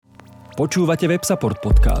Počúvate WebSupport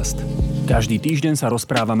podcast. Každý týždeň sa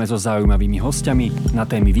rozprávame so zaujímavými hostiami na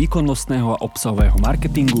témy výkonnostného a obsahového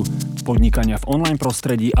marketingu, podnikania v online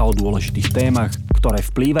prostredí a o dôležitých témach, ktoré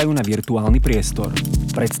vplývajú na virtuálny priestor.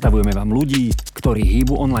 Predstavujeme vám ľudí, ktorí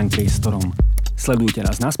hýbu online priestorom. Sledujte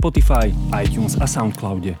nás na Spotify, iTunes a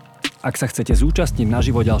Soundcloude. Ak sa chcete zúčastniť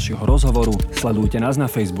naživo ďalšieho rozhovoru, sledujte nás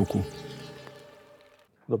na Facebooku.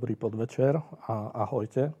 Dobrý podvečer a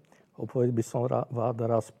ahojte. Opäť by som vás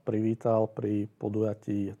raz privítal pri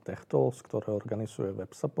podujatí TechTalks, ktoré organizuje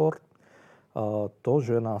WebSupport. To,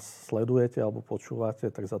 že nás sledujete alebo počúvate,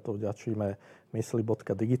 tak za to vďačíme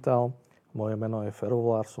mysli.digital. Moje meno je Fero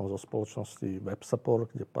Volár, som zo spoločnosti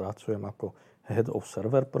WebSupport, kde pracujem ako Head of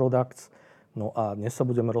Server Products. No a dnes sa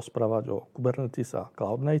budeme rozprávať o Kubernetes a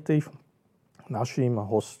Cloud Native. Naším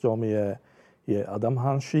hosťom je Adam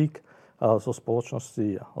Hanšík zo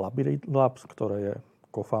spoločnosti Labyrinth Labs, ktoré je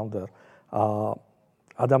co-founder.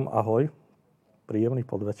 Adam, ahoj. Príjemný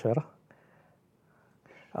podvečer.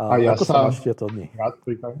 A ja ako sa máš tieto dni? Rád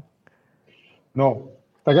pripravím. No,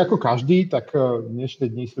 tak ako každý, tak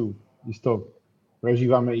dnešné dni sú isto,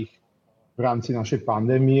 prežívame ich v rámci našej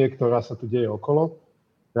pandémie, ktorá sa tu deje okolo.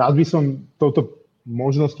 Rád by som touto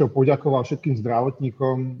možnosťou poďakoval všetkým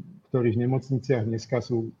zdravotníkom, ktorí v nemocniciach dneska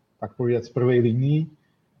sú, tak povedať, v prvej línii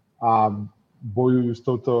a bojujú s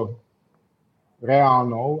touto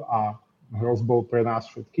reálnou a hrozbou pre nás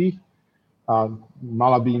všetkých. A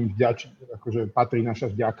mala by im akože patrí naša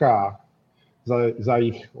vďaka za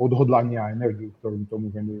ich odhodlanie a energiu, ktorú tomu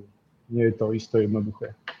venujú. Nie je to isto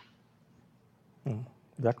jednoduché.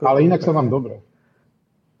 Ďakujem. Ale inak sa vám dobre.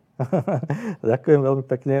 Ďakujem veľmi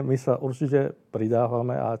pekne. My sa určite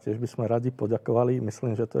pridávame a tiež by sme radi poďakovali.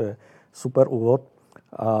 Myslím, že to je super úvod.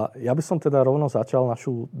 A ja by som teda rovno začal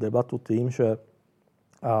našu debatu tým, že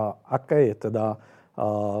aká je teda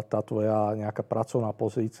tá tvoja nejaká pracovná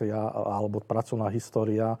pozícia alebo pracovná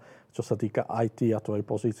história, čo sa týka IT a tvojej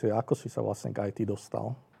pozície? Ako si sa vlastne k IT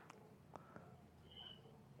dostal?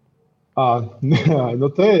 No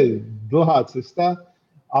to je dlhá cesta,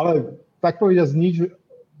 ale tak povedať nič.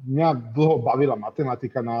 Mňa dlho bavila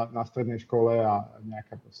matematika na strednej škole a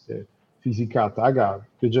nejaká proste fyzika a tak. A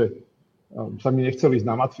keďže sa mi nechcel ísť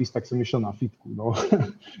na matfis, tak som išiel na fitku. No.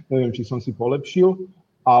 Neviem, či som si polepšil.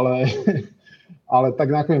 Ale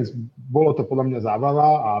tak nakoniec bolo to podľa mňa zábava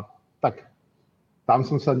a tak tam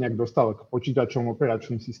som sa nejak dostal k počítačom,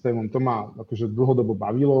 operačným systémom. To ma akože dlhodobo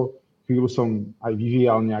bavilo. Chvíľu som aj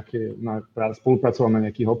vyvíjal spolupracoval na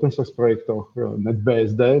nejakých open source projektoch,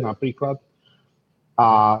 NetBSD napríklad.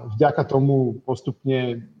 A vďaka tomu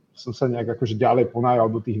postupne som sa nejak akože ďalej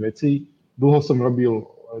ponájal do tých vecí. Dlho som robil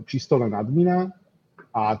čisto len admina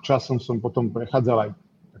a časom som potom prechádzal aj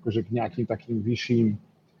akože k nejakým takým vyšším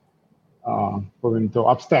poviem to,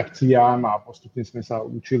 abstrakciám a postupne sme sa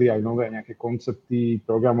učili aj nové nejaké koncepty,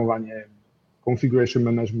 programovanie, configuration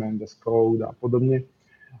management, as code a podobne.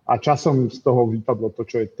 A časom z toho vypadlo to,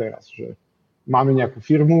 čo je teraz, že máme nejakú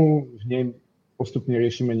firmu, v nej postupne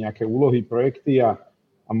riešime nejaké úlohy, projekty a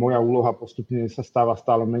moja úloha postupne sa stáva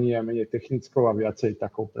stále menej a menej technickou a viacej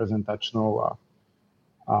takou prezentačnou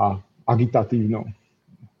a agitatívnou.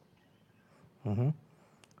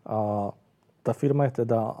 Tá firma je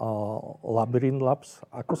teda Labyrinth Labs.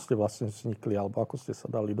 Ako ste vlastne vznikli, alebo ako ste sa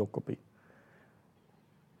dali dokopy?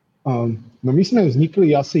 No my sme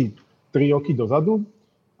vznikli asi 3 roky dozadu,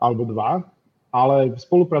 alebo 2, ale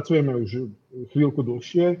spolupracujeme už chvíľku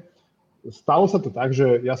dlhšie. Stalo sa to tak,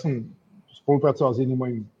 že ja som spolupracoval s jedným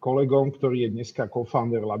mojim kolegom, ktorý je dneska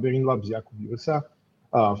co-founder Labyrinth Labs, Jakub Jursa,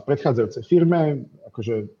 v predchádzajúcej firme.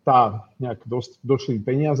 Akože tá nejak došli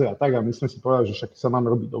peniaze a tak a my sme si povedali, že však sa nám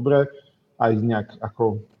robí dobre, aj nejak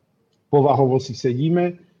ako povahovo si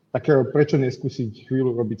sedíme, tak prečo neskúsiť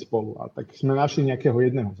chvíľu robiť spolu. A tak sme našli nejakého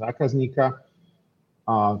jedného zákazníka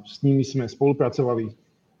a s nimi sme spolupracovali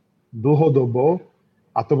dlhodobo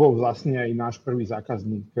a to bol vlastne aj náš prvý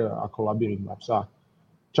zákazník ako Labyrinth Labs. A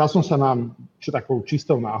časom sa nám takou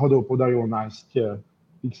čistou náhodou podarilo nájsť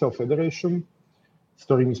Pixel Federation, s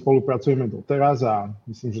ktorými spolupracujeme doteraz a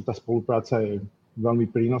myslím, že tá spolupráca je veľmi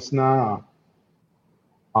prínosná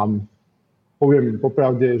a poviem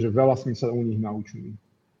popravde, že veľa sme sa u nich naučili.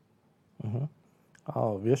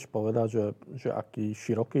 A vieš povedať, že aký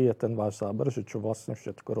široký je ten váš záber, že čo vlastne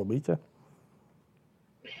všetko robíte?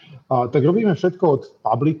 Tak robíme všetko od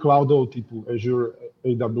public cloudov typu Azure,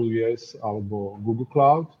 AWS alebo Google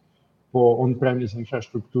Cloud po on-premise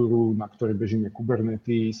infraštruktúru, na ktorej bežíme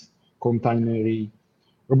Kubernetes, kontajnery.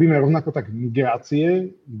 Robíme rovnako tak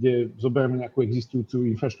migrácie, kde zoberieme nejakú existujúcu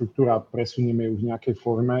infraštruktúru a presunieme ju v nejakej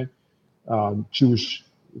forme, či už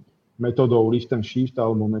metodou lift and shift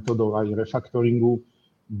alebo metodou aj refactoringu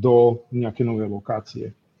do nejakej novej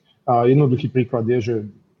lokácie. A jednoduchý príklad je, že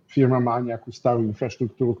firma má nejakú starú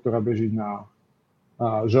infraštruktúru, ktorá beží na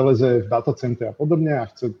železe v datacentre a podobne a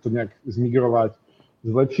chce to nejak zmigrovať,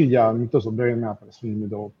 zlepšiť a my to zoberieme a presunieme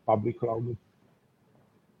do public cloudu.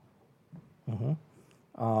 Uh-huh.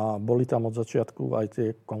 A boli tam od začiatku aj tie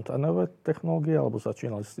kontajnerové technológie, alebo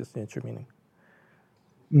začínali ste s niečím iným?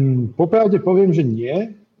 Popravde poviem, že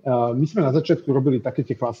nie. My sme na začiatku robili také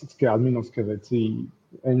tie klasické adminovské veci,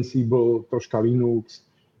 Ansible, troška Linux.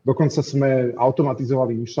 Dokonca sme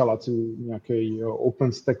automatizovali inštaláciu nejakej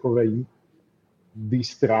OpenStackovej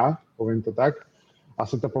distra, poviem to tak, a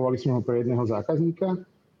setupovali sme ho pre jedného zákazníka.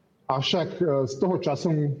 Avšak z toho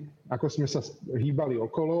časom, ako sme sa hýbali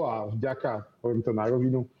okolo a vďaka, poviem to na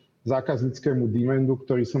rovinu, zákazníckému demandu,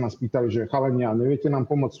 ktorí sa nás pýtali, že chalania, neviete nám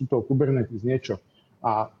pomôcť sú toho Kubernetes niečo.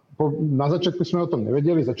 A na začiatku sme o tom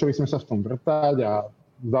nevedeli, začali sme sa v tom vrtať a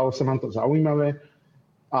zdalo sa nám to zaujímavé.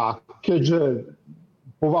 A keďže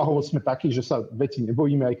povahovo sme takí, že sa veci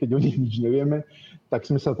nebojíme, aj keď o nich nič nevieme, tak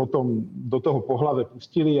sme sa potom do toho po hlave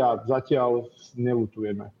pustili a zatiaľ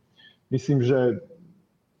neľutujeme. Myslím, že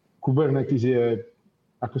Kubernetes je,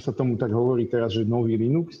 ako sa tomu tak hovorí teraz, že nový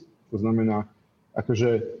Linux. To znamená,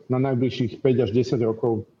 akože na najbližších 5 až 10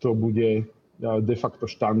 rokov to bude de facto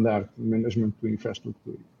štandard managementu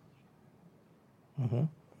infraštruktúry. Uh-huh.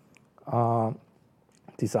 A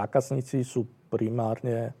tí zákazníci sú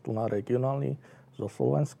primárne tu na regionálni zo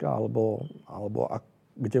Slovenska, alebo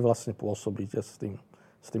kde vlastne pôsobíte s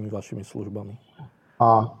tými vašimi službami?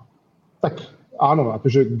 Tak áno,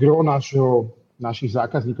 akože gro našich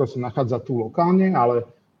zákazníkov sa nachádza tu lokálne, ale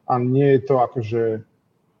nie je to akože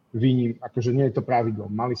nie je to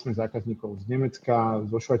pravidlo. Mali sme zákazníkov z Nemecka,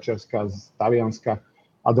 zo Švajčiarska, z Talianska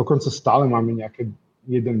a dokonca stále máme nejaké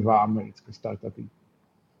 1-2 americké startupy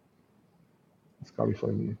z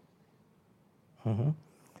Kalifornie. Uh-huh.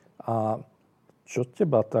 A čo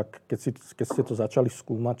teba tak, keď ste to začali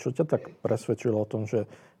skúmať, čo ťa tak presvedčilo o tom, že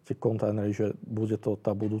tie kontajnery, že bude to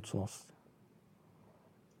tá budúcnosť?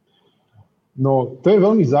 No, to je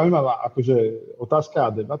veľmi zaujímavá akože otázka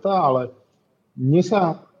a debata, ale mne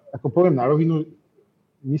sa, ako poviem na rovinu,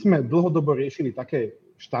 my sme dlhodobo riešili také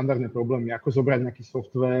štandardné problémy, ako zobrať nejaký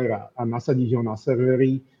software a nasadiť ho na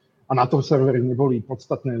servery a na tom serveri neboli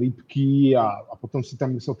podstatné lípky a potom si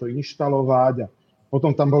tam musel to inštalovať a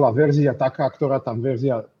potom tam bola verzia taká, ktorá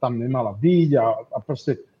verzia tam nemala byť a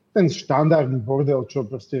proste ten štandardný bordel, čo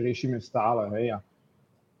proste riešime stále, hej.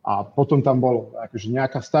 A potom tam bolo akože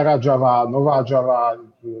nejaká stará Java, nová Java,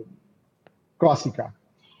 klasika.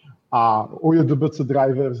 A OJDBC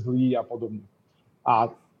driver zlý a podobne. A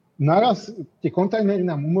naraz tie kontajnery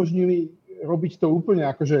nám umožnili robiť to úplne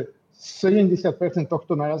akože 70%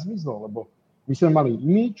 tohto naraz zmizlo, lebo my sme mali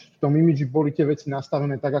image, v tom imidži boli tie veci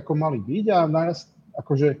nastavené tak, ako mali byť a naraz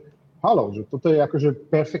akože, že toto je akože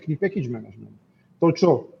perfektný package management. To, čo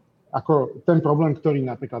ako ten problém, ktorý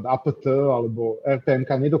napríklad APT alebo RPMK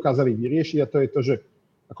nedokázali vyriešiť, a to je to, že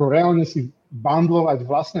ako reálne si bundlovať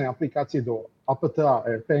vlastné aplikácie do APT a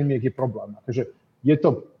RPM je problém.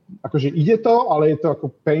 Akože ide to, ale je to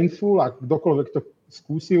ako painful a kdokoľvek to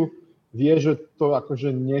skúsil, vie, že to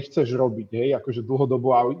akože nechceš robiť, hej, akože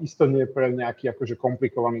dlhodobo a isto nie pre nejaký akože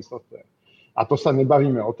komplikovaný software. A to sa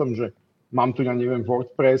nebavíme o tom, že mám tu, ja neviem,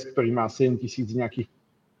 WordPress, ktorý má 7000 nejakých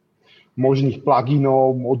možných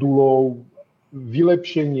pluginov, modulov,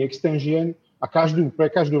 vylepšení, extenžien a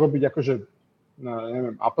pre každú robiť akože,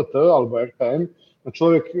 neviem, APT alebo RPM, no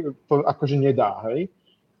človek to akože nedá, hej.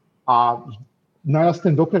 A naraz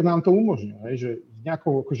ten Docker nám to umožňuje, hej, že s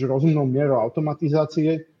nejakou akože rozumnou mierou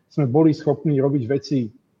automatizácie sme boli schopní robiť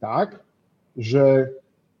veci tak, že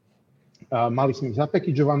mali sme ich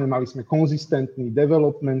zapackagované, mali sme konzistentný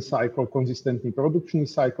development cycle, konzistentný produkčný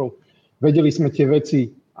cycle, vedeli sme tie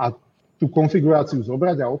veci a tú konfiguráciu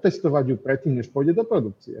zobrať a otestovať ju predtým, než pôjde do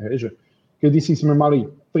produkcie. Hej, že kedysi sme mali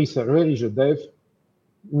 3 servery, že dev,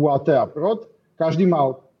 UAT a prod, každý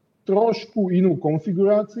mal trošku inú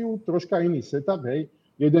konfiguráciu, troška iný setup, hej.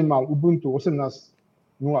 Jeden mal Ubuntu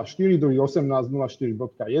 18.04, druhý 18.04.1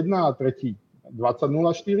 a tretí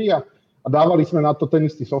 20.04 a dávali sme na to ten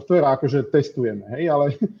istý software a akože testujeme, hej,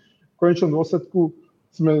 ale v konečnom dôsledku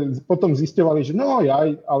sme potom zisťovali, že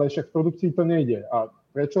ale však v produkcii to nejde. A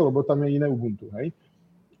prečo? Lebo tam je iné Ubuntu, hej.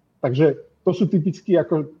 Takže to sú typicky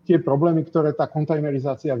ako tie problémy, ktoré tá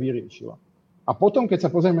kontajnerizácia vyriešila. A potom, keď sa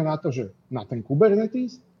pozrieme na to, že na ten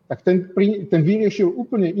Kubernetes, tak ten vyriešil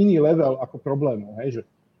úplne iný level ako problémov, hej, že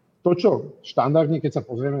to, čo štandardne, keď sa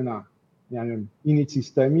pozrieme na, ja neviem, iné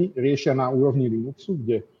systémy, riešia na úrovni Linuxu,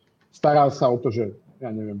 kde stará sa o to, že,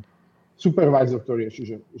 ja neviem, supervisor to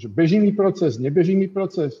rieši, že beží mi proces, nebeží mi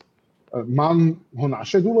proces, mám ho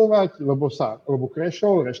našedulovať, lebo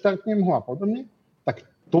crashol, reštartnem ho a podobne, tak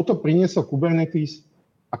toto priniesol Kubernetes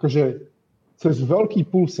akože cez veľký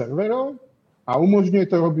pool serverov a umožňuje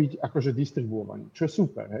to robiť akože distribuovanie, čo je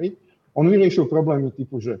super, hej. On vyriešil problémy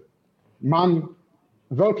typu, že mám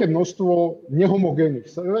veľké množstvo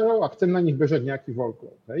nehomogénnych serverov a chcem na nich bežať nejaký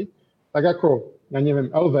workload, hej. Tak ako, ja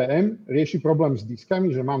neviem, LVM rieši problém s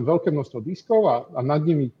diskami, že mám veľké množstvo diskov a nad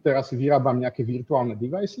nimi teraz si vyrábam nejaké virtuálne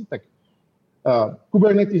device, tak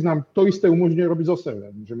Kubernetes nám to isté umožňuje robiť so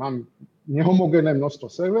servermi, že mám nehomogénne množstvo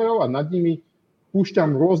serverov a nad nimi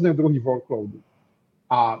púšťam rôzne druhy workloady.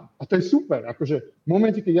 A to je super, akože v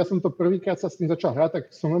momente, keď ja som to prvýkrát sa s tým začal hrať, tak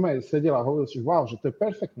som normálne sedel a hovoril si, wow, že to je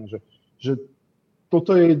perfektné, že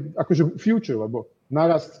toto je akože future, lebo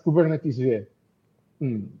naraz Kubernetes vie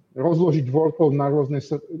rozložiť workload na rôzne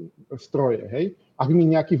stroje, hej. Ak mi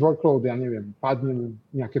nejaký workload, ja neviem, padne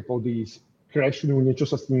nejaké pody, crashnú, niečo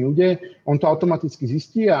sa s tým udeje, on to automaticky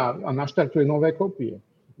zistí a naštartuje nové kopie.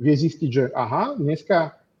 Vie zistiť, že aha,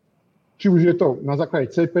 dneska, či už je to na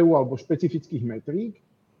základe CPU alebo špecifických metrík,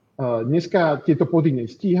 dneska tieto pody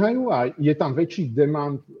nestíhajú a je tam väčší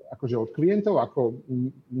demand akože od klientov, ako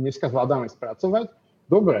dneska zvládame spracovať.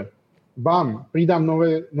 Dobre, bam, pridám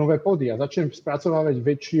nové pody a začnem spracovávať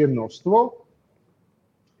väčšie množstvo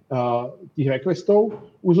tých requestov,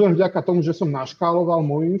 už len vďaka tomu, že som naškáloval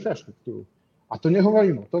moju infraštruktúru. A to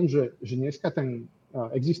nehovorím o tom, že dneska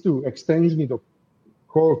existujú extensiony do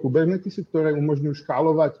core Kubernetesu, ktoré umožňujú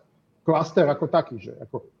škálovať klaster ako taký, že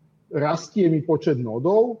ako rastie mi počet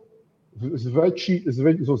nodov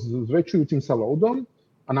so zväčšujúcim sa loadom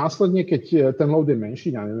a následne, keď ten load je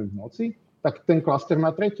menší, ja neviem, v noci, tak ten klaster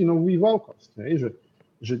má tretinovú veľkosť.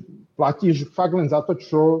 Že platíš fakt len za to,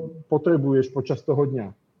 čo potrebuješ počas toho dňa.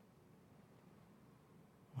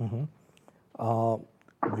 Uh-huh. A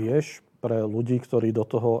vieš pre ľudí, ktorí do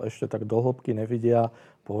toho ešte tak do hĺbky nevidia,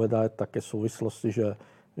 povedať také súvislosti,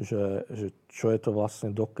 že čo je to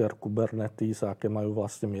vlastne Docker, Kubernetes a aké majú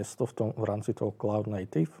vlastne miesto v rámci toho Cloud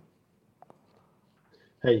Native?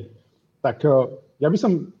 Hej, tak ja by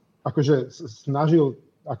som akože snažil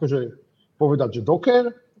akože povedať, že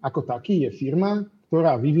Docker ako taký je firma,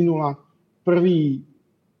 ktorá vyvinula prvý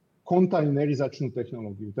kontajnerizačnú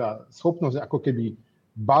technológiu. Tá schopnosť ako keby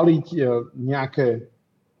baliť nejaké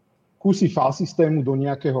kusy file systému do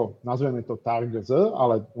nejakého, nazveme to targz,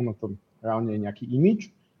 ale ono to reálne je nejaký image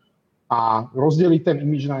a rozdeliť ten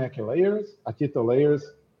image na nejaké layers a tieto layers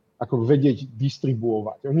ako vedieť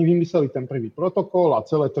distribuovať. Oni vymysleli ten prvý protokol a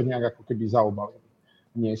celé to nejak ako keby zaobalili.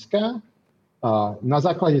 Dneska na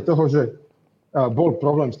základe toho, že bol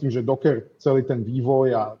problém s tým, že Docker celý ten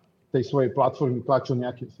vývoj a tej svojej platformy tlačil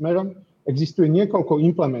nejakým smerom, existuje niekoľko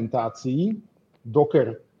implementácií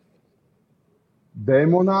Docker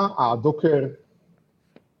démona a Docker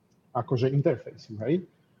akože interfejsu, hej.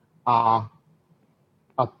 A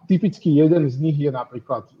typicky jeden z nich je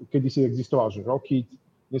napríklad, kedysi existoval, že Rocket,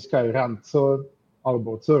 dneska je RunC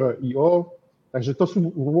alebo CRIO, takže to sú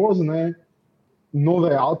rôzne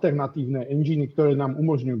nové alternatívne enginy, ktoré nám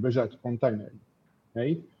umožňujú bežať kontajnery.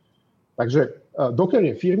 Hej. Takže Docker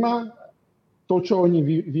je firma, to, čo oni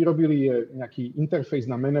vyrobili, je nejaký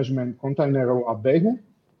interfejs na management kontajnerov a behu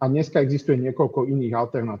a dneska existuje niekoľko iných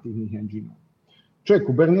alternatívnych enginov. Čo je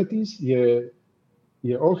Kubernetes?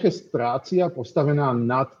 Je orchestrácia postavená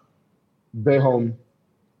nad behom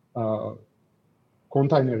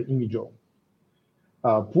kontajner imageov.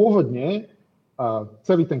 Pôvodne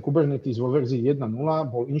celý ten Kubernetes vo verzii 1.0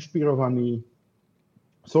 bol inšpirovaný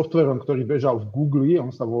softverom, ktorý bežal v Google, on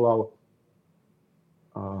sa volal,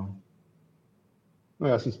 no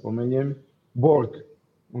ja si spomeniem, Borg.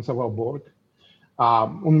 On sa volal Borg. A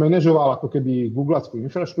on manažoval ako keby googlackú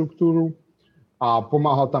infraštruktúru a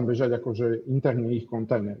pomáhal tam bežať akože interne ich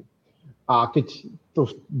kontajnery. A keď to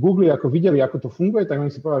v Google ako videli, ako to funguje, tak oni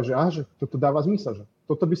si povedali, že toto dáva zmysel, že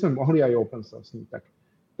toto by sme mohli aj open source. Tak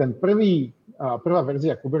ten prvá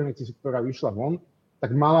verzia Kubernetesu, ktorá vyšla von,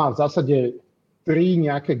 tak mala v zásade 3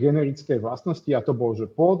 nejaké generické vlastnosti a to bol, že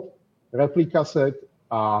pod, replika set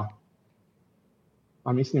a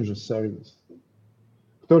myslím, že service,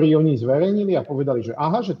 ktorý oni zverejnili a povedali, že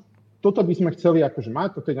že toto by sme chceli akože mať,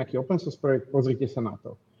 toto je nejaký open source projekt, pozrite sa na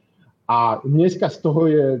to. A dneska z toho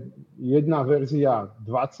je jedna verzia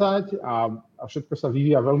 20 a všetko sa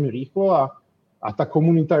vyvíja veľmi rýchlo a tá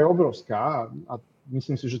komunita je obrovská a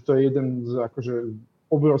myslím si, že to je jeden z akože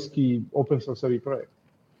obrovský open sourceový projekt.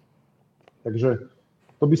 Takže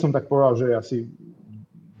to by som tak povedal, že je asi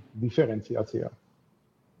diferenciácia.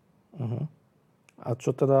 Uh-huh. A čo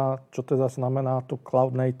teda znamená to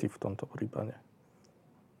Cloud Native v tomto prípade?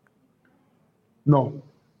 No,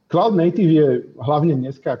 Cloud native je hlavne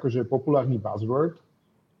dneska akože populárny buzzword,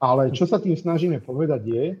 ale čo sa tým snažíme povedať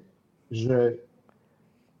je,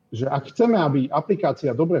 že ak chceme, aby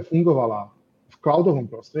aplikácia dobre fungovala v cloudovom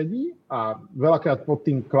prostredí, a veľakrát pod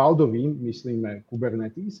tým cloudovým myslíme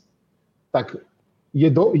Kubernetes, tak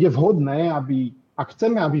je vhodné, ak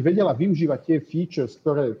chceme, aby vedela využívať tie features,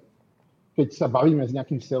 ktoré, keď sa bavíme s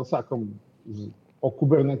nejakým salesákom o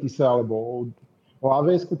Kubernetese alebo o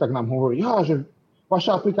AWS, tak nám hovorí, že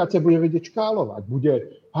vaša aplikácia bude vedieť škálovať, bude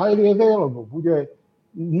highly available, bude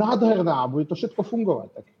nádherná, bude to všetko fungovať.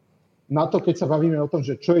 Tak na to, keď sa bavíme o tom,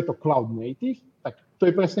 že čo je to cloud native, tak to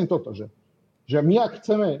je presne toto, že my ak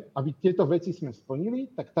chceme, aby tieto veci sme splnili,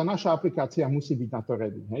 tak tá naša aplikácia musí byť na to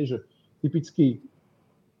ready. Hej? Že typicky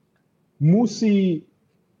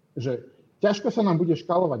že ťažko sa nám bude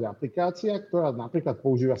škálovať aplikácia, ktorá napríklad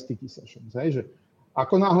používa sticky sessions. Hej? Že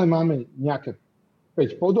ako náhle máme nejaké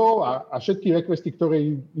 5 podov a všetky requesty,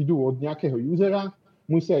 ktoré idú od nejakého usera,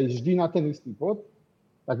 musia ísť vždy na ten istý pod,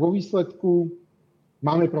 tak vo výsledku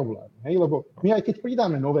máme problém. Hej? Lebo my aj keď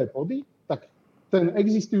pridáme nové pody, tak ten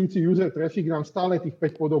existujúci user traffic nám stále tých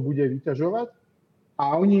 5 podov bude vyťažovať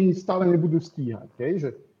a oni stále nebudú stíhať.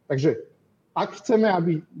 Hej? Takže ak chceme,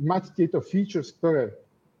 mať tieto features, ktoré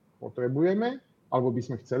potrebujeme, alebo by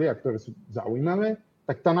sme chceli a ktoré sú zaujímavé,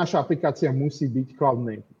 tak tá naša aplikácia musí byť cloud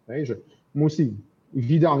native. Hej? Že musí v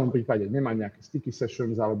ideálnom prípade nemať nejaké sticky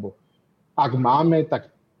sessions, alebo ak máme, tak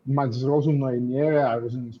mať v rozumnej miere a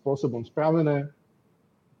rozumným spôsobom spravené.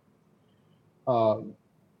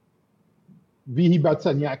 Vyhýbať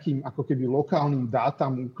sa nejakým ako keby lokálnym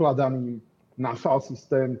dátam ukladaným na file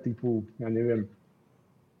systém typu, ja neviem,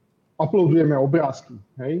 uploadujeme obrázky,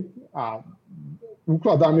 hej, a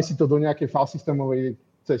ukladáme si to do nejakej file systémovej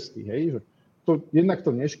cesty, hej, že jednak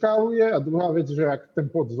to neškáluje a druhá vec, že ak ten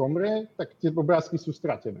pod zomrie, tak tie obrázky sú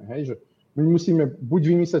stratené. Hej? Že my musíme buď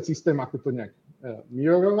vymyslieť systém, ako to nejak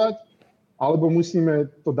mirorovať, alebo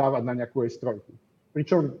musíme to dávať na nejakú S3.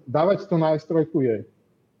 Pričom dávať to na S3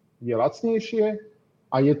 je lacnejšie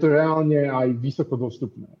a je to reálne aj vysoko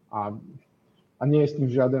dostupné. A nie je s tým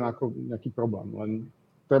žiaden nejaký problém, len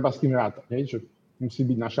treba s tým rátať, hej? Že musí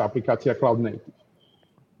byť naša aplikácia cloud native.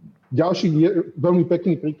 Ďalší veľmi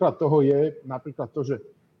pekný príklad toho je napríklad to, že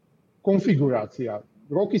konfigurácia.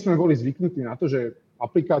 Roky sme boli zvyknutí na to, že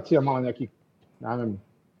aplikácia mala nejaký,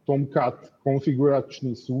 Tomcat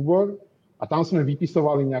konfiguračný súbor a tam sme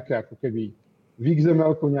vypisovali nejaké ako keby v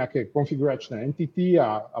XML-ku nejaké konfiguračné entity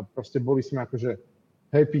a proste boli sme akože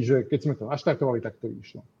happy, že keď sme to naštartovali, tak to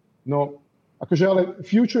išlo. No, akože ale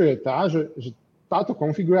future je tá, že táto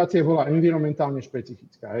konfigurácia bola environmentálne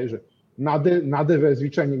špecifická, hej, že na DV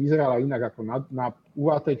zvyčajne vyzerala inak ako na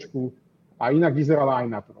UAT-čku a inak vyzerala aj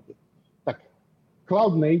na prode. Tak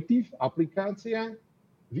Cloud Native aplikácia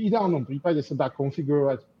v ideálnom prípade sa dá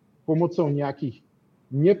konfigurovať pomocou nejakých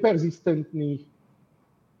neperzistentných,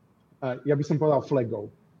 ja by som povedal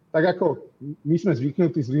flagov. Tak ako my sme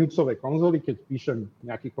zvyknutí z Linuxovej konzoly, keď píšem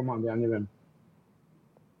nejaký komand, ja neviem,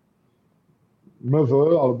 mv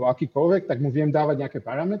alebo akýkoľvek, tak mu viem dávať nejaké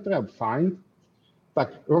parametre, find,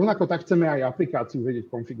 tak rovnako tak chceme aj aplikáciu vedieť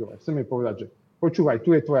konfigurovať. Chceme povedať, že počúvaj,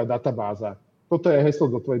 tu je tvoja databáza, toto je heslo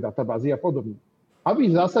do tvojej databázy a podobne. Aby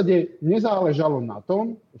v zásade nezáležalo na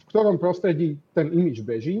tom, v ktorom prostredí ten image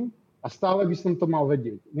beží a stále by som to mal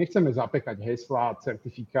vedieť. Nechceme zapekať heslá,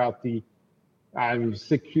 certifikáty,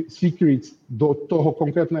 secrets do toho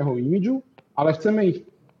konkrétneho imidžu, ale chceme ich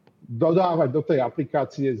dodávať do tej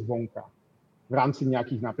aplikácie zvonka v rámci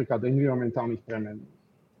nejakých napríklad environmentálnych premen.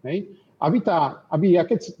 Hej? Aby ja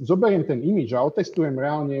keď zoberiem ten imidž a otestujem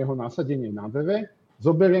reálne jeho nasadenie na DV,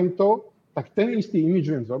 zoberiem to, tak ten istý imidž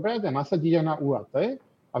viem zobrať a nasadiť aj na UAT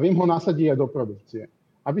a viem ho nasadiť aj do produkcie.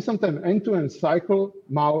 Aby som ten end-to-end cycle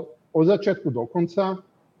mal od začiatku do konca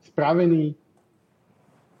spravený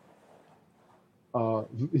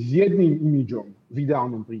s jedným imidžom v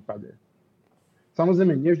ideálnom prípade.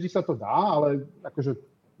 Samozrejme, nevždy sa to dá, ale akože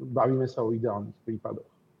bavíme sa o ideálnych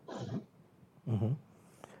prípadoch. Uh-huh.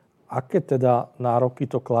 Aké teda nároky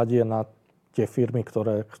to kladie na tie firmy,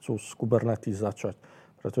 ktoré chcú z Kubernetes začať?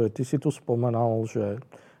 Pretože ty si tu spomenal, že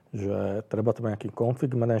treba tam nejaký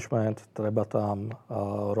config management, treba tam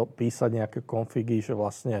písať nejaké configy, že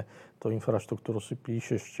vlastne tú infraštruktúru si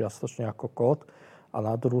píšeš čiastočne ako kód. A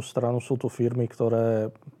na druhú stranu sú tu firmy, ktoré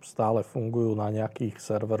stále fungujú na nejakých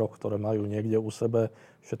serveroch, ktoré majú niekde u sebe,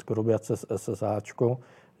 všetko robia cez SSH.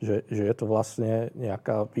 Že je to vlastne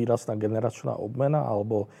nejaká výrazná generačná obmena,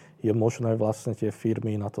 alebo je možné vlastne tie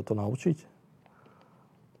firmy na toto naučiť?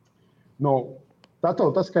 No, táto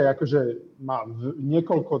otázka je akože má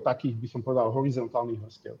niekoľko takých, by som povedal, horizontálnych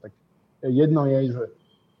vrstiev. Tak jedno je,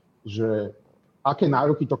 že aké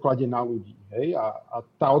nároky to kladie na ľudí. Hej? A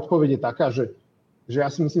tá odpoveď je taká, že ja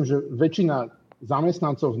si myslím, že väčšina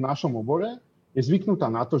zamestnancov v našom obore je zvyknutá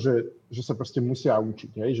na to, že sa proste musia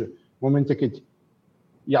učiť. Hej? Že v momente, keď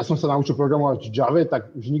ja som sa naučil programovať v Java,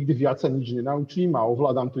 tak už nikdy viac sa nič nenaučím a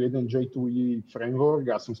ovládam tu jeden J2E framework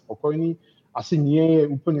a som spokojný. Asi nie je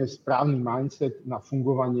úplne správny mindset na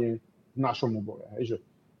fungovanie v našom obore. Hej? Že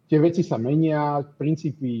tie veci sa menia,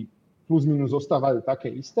 princípy plus minus zostávajú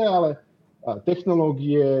také isté, ale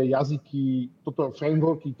technológie, jazyky,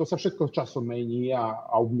 frameworky, to sa všetko časom mení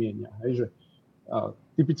a obmienia. Hej? Že,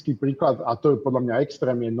 typický príklad, a to je podľa mňa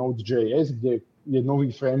extrém, je Node.js, kde je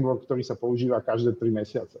nový framework, ktorý sa používa každé 3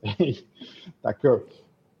 mesiace. Tak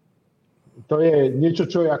to je niečo,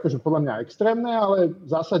 čo je akože podľa mňa extrémne, ale v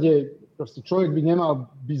zásade proste človek by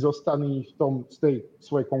nemal byť zostaný z tej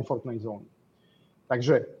svojej komfortnej zóny.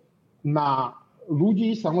 Takže na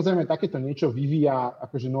ľudí samozrejme takéto niečo vyvíja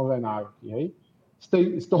akože nové nároky. Hej?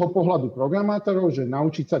 Z toho pohľadu programátorov, že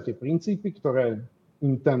naučiť sa tie princípy, ktoré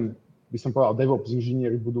im ten, by som povedal, DevOps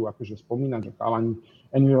inžinieri budú akože spomínať, že chalani,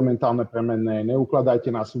 environmentálne premenné,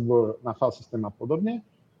 neukladajte na súbor, na file systém a podobne.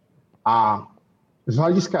 A z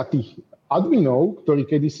hľadiska tých adminov, ktorí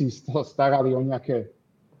kedysi sa starali o nejaké,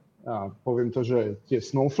 poviem to, že tie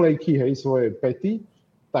snowflakey, hej, svoje pety,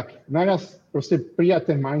 tak naraz proste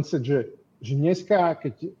prijať ten mindset, že dneska,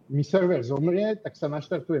 keď mi server zomrie, tak sa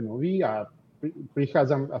naštartuje nový a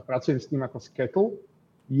prichádzam a pracujem s tým ako s Kettle,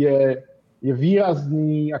 je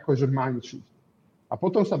výrazný akože mindshift. A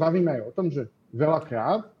potom sa bavíme aj o tom, že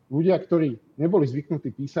veľakrát ľudia, ktorí neboli zvyknutí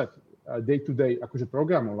písať day-to-day, akože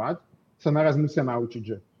programovať, sa naraz musia naučiť,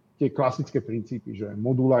 že tie klasické princípy, že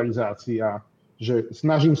modularizácia, že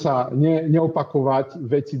snažím sa neopakovať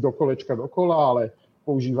veci do kolečka dokola, ale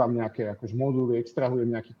používam nejaké akože moduly, extrahujem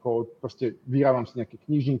nejaký kód, proste vyrábam si nejaké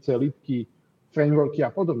knižnice, lípky, frameworky a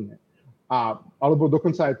podobne. Alebo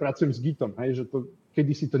dokonca aj pracujem s Gitom, hej, že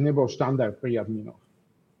kedysi to nebol štandard pri adminoch.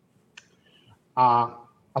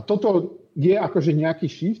 A toto je akože nejaký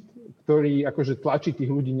shift, ktorý akože tlačí tých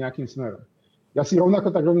ľudí nejakým smerom. Ja si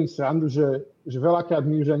rovnako tak robím srandu, že veľakrát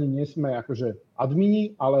my už ani nie sme akože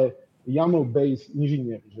admini, ale YAML-based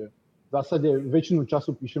inžinieri, že v zásade väčšinu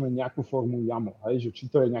času píšeme nejakú formu YAML, hej, že či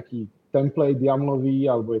to je nejaký template YAMLový,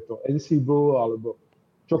 alebo je to Ansible, alebo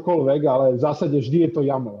čokoľvek, ale v zásade vždy je to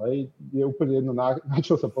YAML, hej, je úplne jedno, na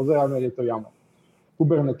čo sa pozeráme, je to YAML.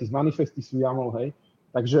 Kubernetes manifesty sú YAML, hej,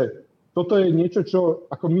 takže toto je niečo, čo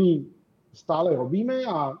ako my stále robíme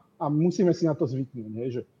a musíme si na to zvyknúť, hej,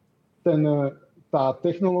 že tá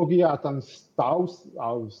technológia a ten stav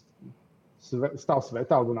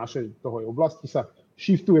sveta alebo našej toho oblasti sa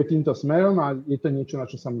shiftuje týmto smerom a je to niečo, na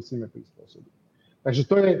čo sa musíme prispôsobiť. Takže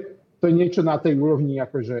to je niečo na tej úrovni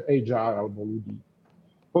akože HR alebo ľudí.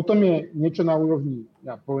 Potom je niečo na úrovni,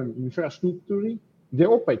 ja poviem, infraštruktúry, kde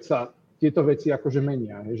opäť sa tieto veci akože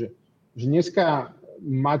menia. Že dneska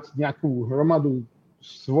mať nejakú hromadu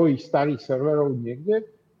svojich starých serverov niekde,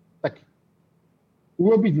 tak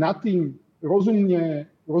urobiť nad tým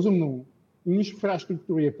rozumnú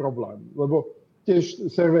infraštruktúru je problém, lebo tiež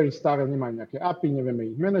servery staré nemajú nejaké API, nevieme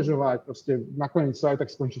ich manažovať, proste nakoniec sa aj tak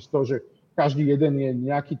skončí z toho, že každý jeden je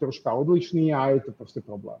nejaký troška odlišný a je to proste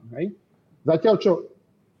problém. Hej? Zatiaľ, čo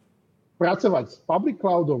pracovať s public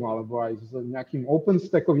cloudom alebo aj s nejakým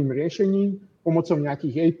OpenStackovým riešením pomocou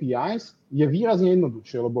nejakých APIs je výrazne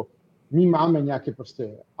jednoduchšie, lebo my máme nejaké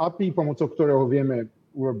proste API, pomocou ktorého vieme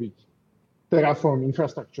urobiť Terraform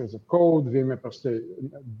Infrastructure as a Code, vieme proste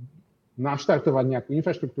naštartovať nejakú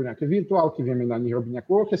infraštruktúru, nejaké virtuálky, vieme na nich robiť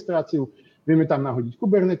nejakú orchestráciu, vieme tam nahodiť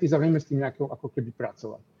Kubernetes a vieme s tým nejako ako keby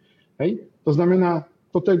pracovať. Hej? To znamená,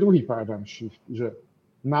 toto je druhý paradigm shift, že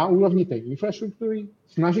na úrovni tej infraštruktúry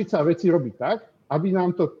snažiť sa veci robiť tak, aby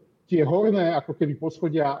nám to tie horné ako keby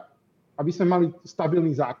poschodia, aby sme mali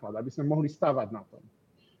stabilný základ, aby sme mohli stavať na tom.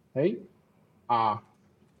 Hej? A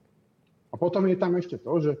potom je tam ešte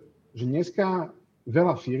to, že dneska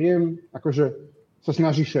veľa firiem akože sa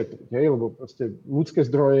snaží šetriť, hej? Lebo proste ľudské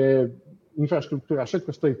zdroje, infraštruktúra,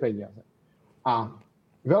 všetko stojí peniaze. A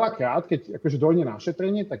veľakrát, keď akože dojde na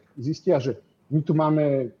šetrenie, tak zistia, že my tu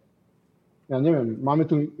máme, ja neviem, máme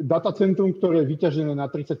tu datacentrum, ktoré je vyťažené na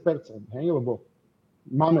 30%, hej? Lebo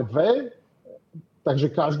máme dve,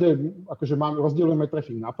 takže každé, akože rozdielujeme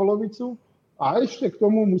trafik na polovicu a ešte k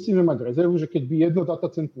tomu musíme mať rezervu, že keď by jedno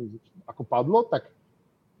datacentrum ako padlo, tak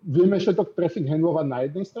vieme všetok trafik handlovať na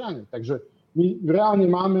jednej strane. Takže my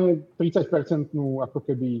reálne máme 30% ako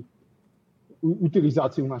keby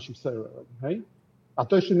utilizáciu našich serverov. Hej? A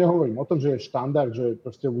to ešte nehovorím o tom, že je štandard, že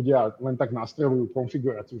proste ľudia len tak nastreľujú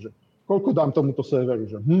konfiguráciu, že koľko dám tomuto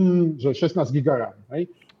serveru, že 16 GB RAM.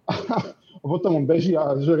 Hej? potom on beží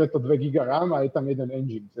a žere to 2 GB RAM a je tam jeden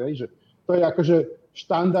engine. Že to je akože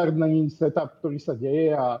štandardný setup, ktorý sa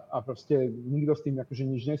deje a proste nikto s tým akože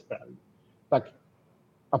nič nespraví. Tak,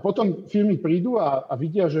 a potom firmy prídu a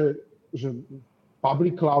vidia, že v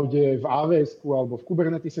public cloude, v AWS alebo v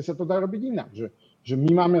Kubernetese sa to dá robiť inak. Že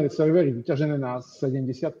my máme servery vyťažené na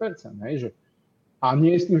 70%. A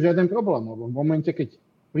nie je s tým žiaden problém. Lebo v momente, keď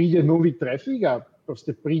príde nový traffic a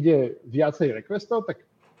proste príde viacej requestov, tak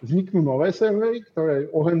vzniknú nové servery, ktoré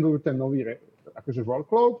ohandlujú ten nový akože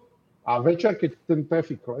workload a večer, keď ten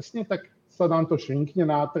traffic klesne, tak sa nám to shrinkne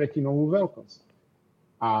na tretinovú veľkosť.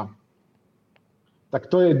 A tak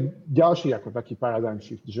to je ďalší ako taký paradigm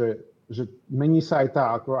shift, že mení sa aj tá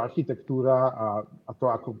ako architektúra a to,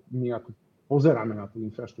 ako my ako pozeráme na tú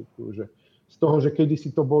infraštruktúru. Že z toho, že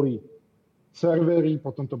kedysi to boli servery,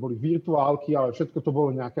 potom to boli virtuálky, ale všetko to bolo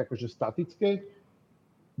nejaké akože statické.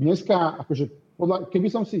 Dneska, akože keby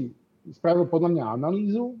som si spravil podľa mňa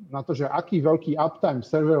analýzu na to, že aký veľký uptime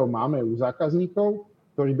serverov máme u zákazníkov,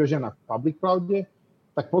 ktorí bežia na public cloude,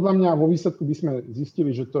 tak podľa mňa vo výsledku by sme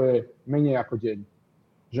zistili, že to je menej ako deň.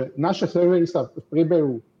 Že naše servery sa v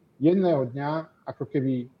priebehu jedného dňa ako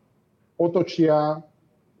keby otočia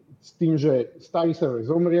s tým, že starý server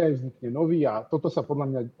zomrie, vznikne nový a toto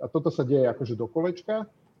sa deje akože do kolečka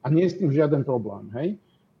a nie je s tým žiaden problém. Hej?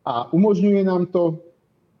 A umožňuje nám to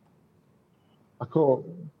ako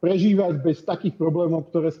prežívať bez takých problémov,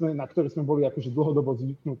 na ktoré sme boli akože dlhodobo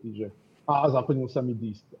zvyknutí, že zaplnil sa mi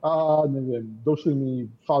disk, neviem, došli mi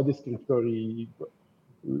file deskriptory,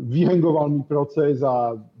 vyhangoval mi proces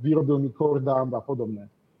a vyrobil mi core dump a podobné.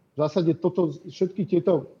 V zásade všetky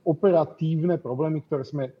tieto operatívne problémy, ktoré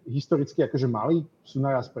sme historicky akože mali, sú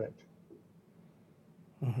naraz preč.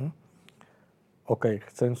 OK,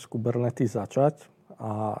 chcem z Kubernetes začať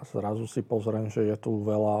a zrazu si pozriem, že je tu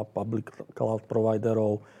veľa public cloud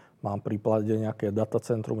providerov, mám prípade nejaké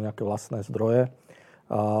datacentrum, nejaké vlastné zdroje.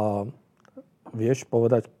 Vieš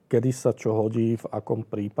povedať, kedy sa čo hodí, v akom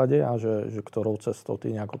prípade a že ktorou cestou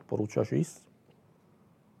ty nejak odporúčaš ísť?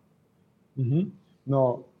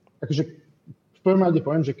 No, takže v prvom rade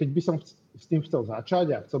poviem, že keď by som s tým chcel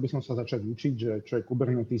začať a chcel by som sa začať učiť, že čo je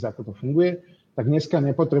Kubernetes, ako to funguje, tak dneska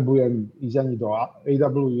nepotrebujem ísť ani do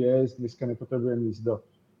AWS, dneska nepotrebujem ísť do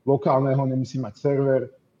lokálneho, nemusím mať server,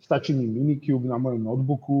 stačí mi Minikube na mojom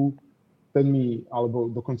notebooku, alebo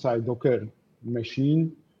dokonca aj Docker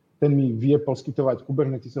machine, ten mi vie poskytovať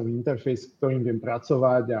Kubernetesový interfejs, s ktorým viem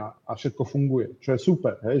pracovať a všetko funguje, čo je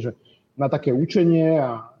super, hej, že na také učenie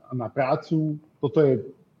a na prácu, toto je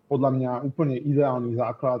podľa mňa úplne ideálny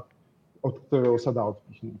základ, od ktorého sa dá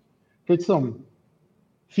odpichnúť. Keď som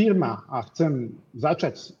firma a chcem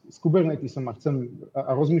začať s Kubernetesom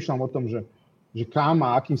a rozmýšľam o tom, že kam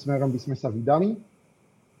a akým smerom by sme sa vydali,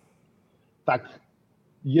 tak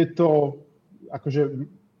je to, akože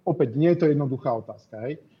opäť nie je to jednoduchá otázka.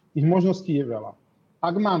 Hej. Tých možností je veľa.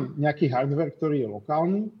 Ak mám nejaký hardware, ktorý je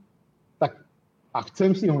lokálny, tak a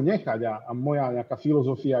chcem si ho nechať a moja nejaká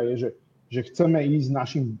filozofia je, že chceme ísť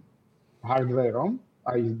našim hardwareom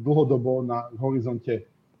a ísť dlhodobo na horizonte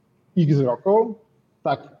x rokov,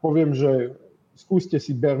 tak poviem, že skúste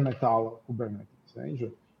si bare metal Kubernetes.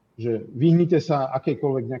 Že vyhnite sa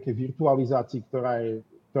akejkoľvek nejakej virtualizácii,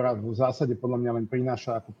 ktorá v zásade podľa mňa len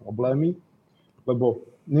prináša ako problémy, lebo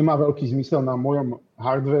nemá veľký zmysel na mojom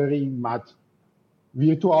hardveri mať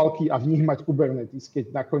virtuálky a v nich mať Kubernetes, keď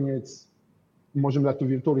nakoniec môžem dať tú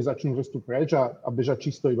virtualizačnú vrstvu preč a bežať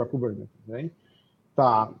čisto iba Kubernetes.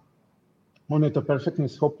 On je to perfektne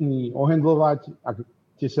schopný ohandlovať, ak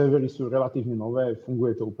tie servery sú relatívne nové,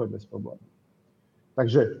 funguje to úplne bez problémov.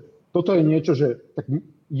 Takže toto je niečo, že tak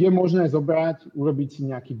je možné zobrať, urobiť si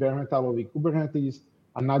nejaký bare metalový Kubernetes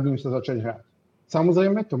a nad ním sa začať hrať.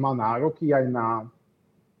 Samozrejme, to má nároky aj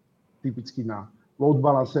typicky na load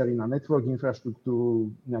balancery, na network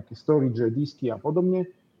infraštruktúru, nejaké storage, disky a podobne,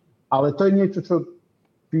 ale to je niečo, čo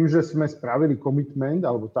tým, že sme spravili commitment,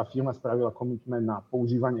 alebo tá firma spravila commitment na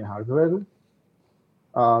používanie hardwareu,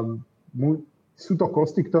 sú to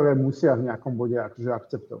kosty, ktoré musia v nejakom bode akože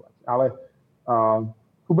akceptovať. Ale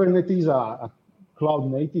Kubernetes a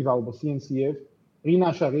Cloud Native alebo CNCF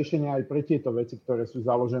prináša riešenia aj pre tieto veci, ktoré sú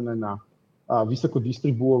založené na vysoko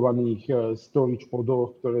distribuovaných storage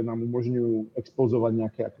podoch, ktoré nám umožňujú expozovať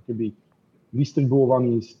nejaké ako keby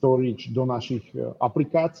distribuovaný storage do našich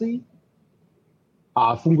aplikácií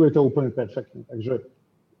a funguje to úplne perfektne. Takže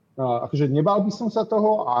akože nebal by som sa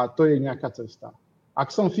toho a to je nejaká cesta. Ak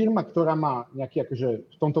som firma, ktorá má nejaký akože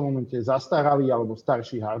v tomto momente zastaralý alebo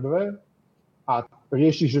starší hardware a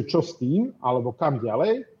rieši, že čo s tým alebo kam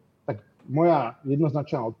ďalej, tak moja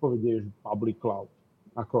jednoznačná odpoveď je public cloud.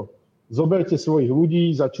 zoberte svojich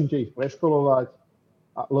ľudí, začnite ich preškolovať,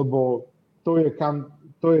 lebo to je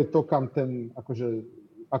kam ten akože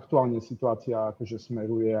aktuálne situácia akože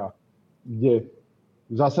smeruje a kde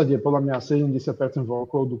v zásade podľa mňa 70%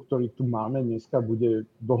 workloadu, ktorý tu máme dneska, bude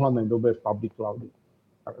v dohľadnej dobe v public cloude.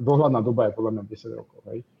 Dohľadná doba je podľa mňa 10 rokov.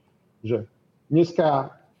 Hej. Že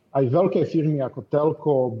dneska aj veľké firmy ako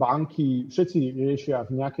telko, banky, všetci riešia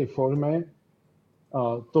v nejakej forme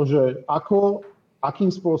to, že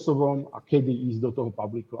akým spôsobom a kedy ísť do toho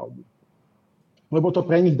public cloudu. Lebo to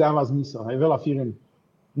pre nich dáva zmysel. Hej. Veľa firm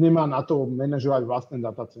nemá na to manažovať vlastné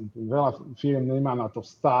datacentrum. Veľa firm nemá na to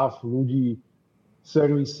staff, ľudí,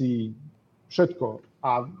 servisy, všetko.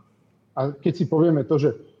 A keď si povieme to,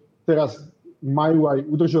 že teraz majú aj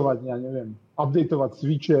udržovať, ja neviem, updateovať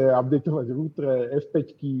switche, updateovať routere,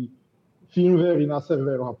 F5-ky, firmwary na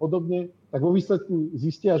serveroch a podobne, tak vo výsledku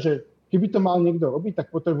zistia, že keby to mal niekto robiť,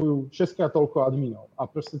 tak potrebujú 6-krát toľko adminov. A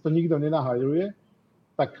proste to nikto nenahajruje,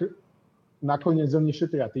 tak nakoniec oni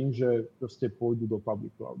šetria tým, že proste pôjdu do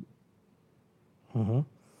public cloudu.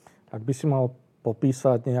 Ak by si mal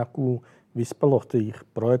popísať nejakú vyspelosť tých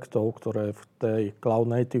projektov, ktoré v tej cloud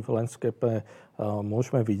native landscape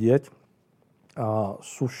môžeme vidieť,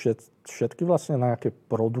 sú všetky vlastne na nejakej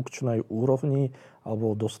produkčnej úrovni,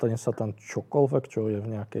 alebo dostane sa tam čokoľvek, čo je v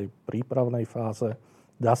nejakej prípravnej fáze.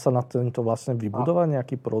 Dá sa na tento vlastne vybudovať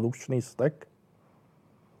nejaký produkčný stack?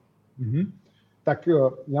 Tak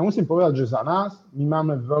ja musím povedať, že za nás my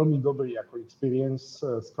máme veľmi dobrý ako experience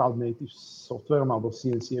s cloud native softwarom alebo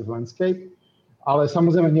CNCF landscape, ale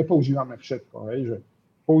samozrejme nepoužívame všetko. Hej, že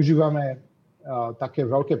používame také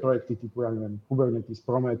veľké projekty typu, ja neviem, Kubernetes,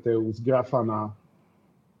 Prometheus, Grafana,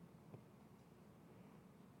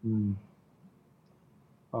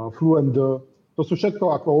 Fluent. To sú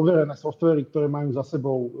všetko ako overené softvery, ktoré majú za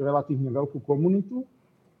sebou relatívne veľkú komunitu,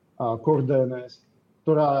 Core DNS,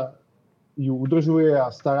 ktorá ju udržuje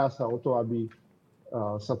a stará sa o to, aby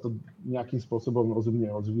sa to nejakým spôsobom rozumne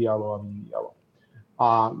rozvíjalo a vyvíjalo. A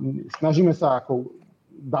snažíme sa,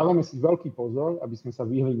 dávame si veľký pozor, aby sme sa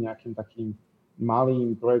vyhli nejakým takým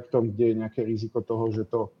malým projektom, kde je nejaké riziko toho, že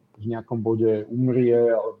to v nejakom bode umrie,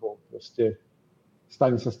 alebo proste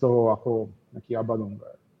stane sa z toho ako nejaký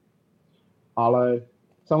abandonware. Ale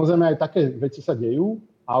samozrejme aj také veci sa dejú,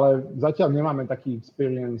 ale zatiaľ nemáme taký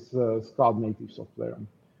experience s cloud native softwarom.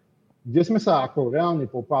 Kde sme sa ako reálne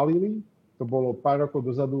popálili, to bolo pár rokov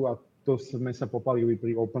dozadu a to sme sa popálili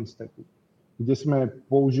pri OpenStacku, kde sme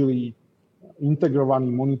použili integrovaný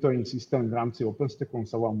monitoring systém v rámci OpenStacku, on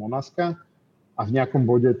sa volá Monaska a v nejakom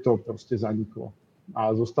bode to proste zaniklo. A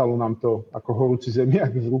zostalo nám to ako horúci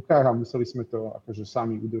zemiak v rukách a museli sme to akože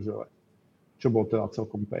sami udržovať, čo bol teda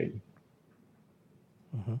celkom pain.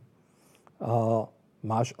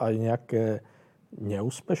 Máš aj nejaké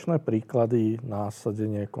neúspešné príklady na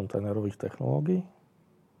sadenie kontajnerových technológií?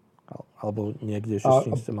 Alebo niekde, že s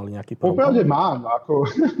tým ste mali nejaký problém? Popravde mám,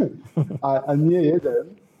 a nie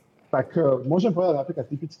jeden. Tak môžem povedať napríklad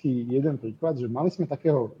typický jeden príklad, že mali sme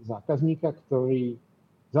takého zákazníka, ktorý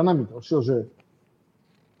za nami došiel, že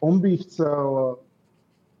on by chcel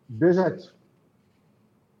bežať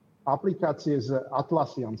aplikácie z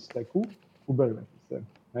Atlassian stacku, Kubernetes.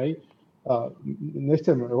 Hej.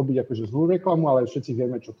 Nechcem robiť akože zlú reklamu, ale všetci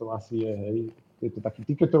vieme, čo to asi je. Hej. Je to taký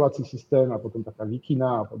tiketovací systém a potom taká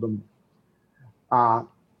Wikina a podobne. A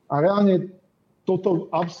reálne toto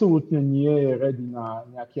absolútne nie je ready na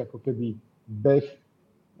nejaký ako keby beh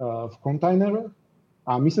v kontajneroch.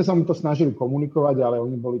 A my sme sa mu to snažili komunikovať, ale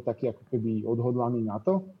oni boli takí ako keby odhodlaní na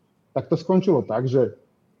to. Tak to skončilo tak, že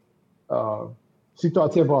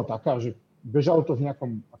situácia bola taká, že bežalo to v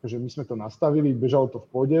nejakom, akože my sme to nastavili, bežalo to v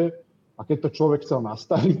pôde a keď to človek chcel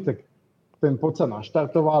nastaviť, tak ten pod sa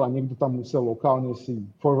naštartoval a niekto tam musel lokálne si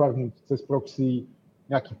forwardnúť cez proxy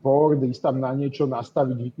nejaký port, ísť tam na niečo,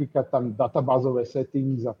 nastaviť, vyklikať tam databázové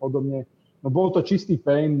settings a podobne. No bolo to čistý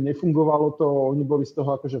pain, nefungovalo to, oni boli z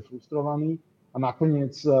toho akože frustrovaní a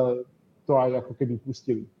nakoniec to aj ako keby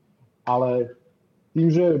pustili. Ale tým,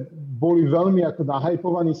 že boli veľmi ako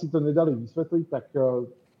nahypovaní, si to nedali vysvetliť, tak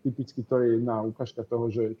typicky to je jedna ukážka toho,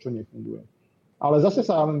 že čo nefunguje. Ale zase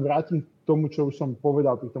sa len vrátim k tomu, čo už som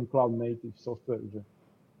povedal pri tom cloud native software,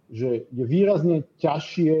 že je výrazne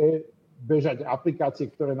ťažšie bežať aplikácie,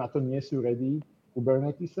 ktoré na to nie sú ready v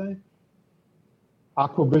Kubernetese,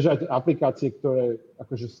 ako bežať aplikácie, ktoré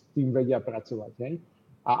akože s tým vedia pracovať. Hej?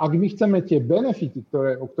 A ak my chceme tie benefity,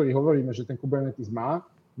 o ktorých hovoríme, že ten Kubernetes má,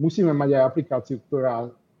 musíme mať aj aplikáciu, ktorá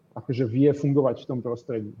akože vie fungovať v tom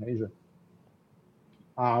prostredí. Hej? Že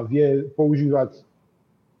a vie používať,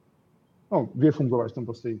 vie fungovať v tom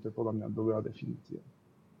prostredí, to je podľa mňa dobrá definícia.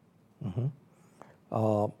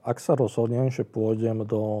 Ak sa rozhodnem, že pôjdem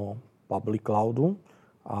do public cloudu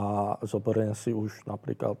a zoberiem si už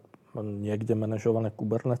napríklad niekde manažované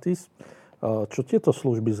Kubernetes. Čo tieto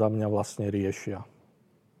služby za mňa vlastne riešia?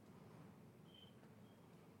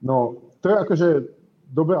 No, to je akože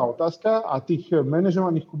dobrá otázka a tých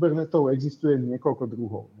manažovaných Kubernetov existuje niekoľko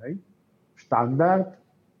druhov. Hej? Štandard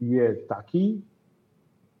je taký,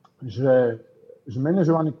 že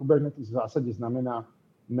manažovaný Kubernetes v zásade znamená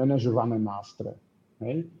manažované mástre.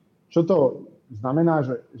 Hej? Čo to znamená,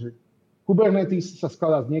 že Kubernetes sa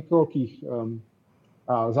skladá z niekoľkých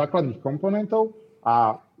základných komponentov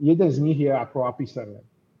a jeden z nich je ako API server.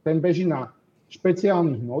 Ten beží na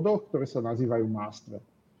špeciálnych nodoch, ktoré sa nazývajú mástre.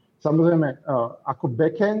 Samozrejme, ako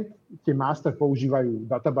backend tie mástre používajú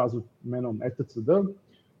databázu menom etcd,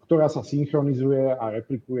 ktorá sa synchronizuje a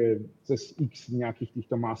replikuje cez x nejakých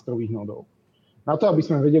týchto mastrových nodov. Na to, aby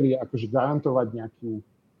sme vedeli akože garantovať nejakú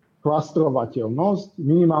klastrovateľnosť,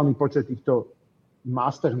 minimálny počet týchto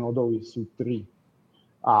master nodov sú 3.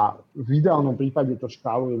 A v ideálnom prípade to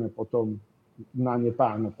škálujeme potom na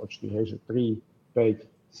nepárne počty, hej, že 3, 5,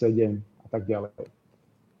 7 a tak ďalej.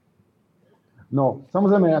 No,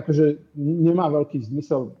 samozrejme, akože nemá veľký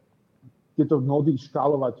zmysel tieto nody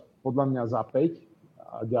škálovať podľa mňa za 5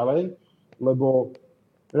 a ďalej, lebo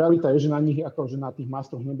realita je, že na nich, akože na tých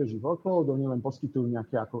mastroch nebeží workload, oni len poskytujú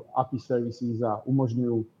nejaké ako API services a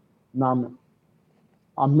umožňujú nám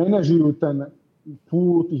a manažujú ten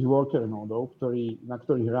pool tých worker nodov, na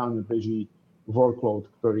ktorých reálne beží workload,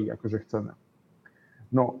 ktorý akože chceme.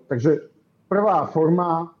 No, takže prvá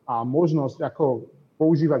forma a možnosť, ako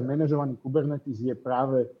používať manažovaný Kubernetes je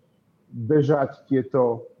práve bežať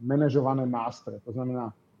tieto manažované mástre. To znamená,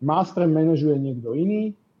 mástre manažuje niekto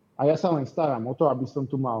iný a ja sa len starám o to, aby som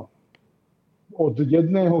tu mal od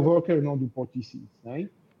jedného worker nodu po 1000. Ne?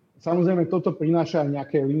 Samozrejme, toto prináša aj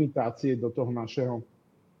nejaké limitácie do toho našeho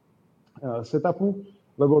setupu,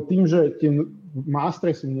 lebo tým, že tie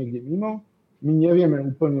mástre sú niekde mimo, my nevieme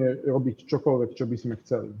úplne robiť čokoľvek, čo by sme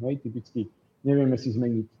chceli. Hej? Typicky nevieme si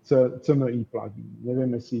zmeniť CMI plugin,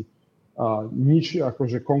 nevieme si nič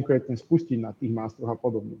akože konkrétne spustiť na tých mástroch a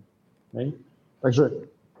podobne. Hej? Takže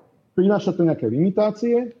prináša to nejaké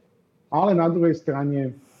limitácie, ale na druhej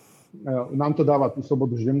strane nám to dáva tú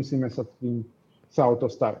slobodu, že nemusíme sa o to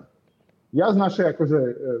starať. Ja z našej akože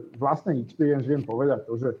vlastnej experience viem povedať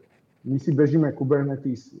to, že my si bežíme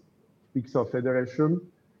Kubernetes Pixel Federation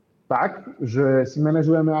tak, že si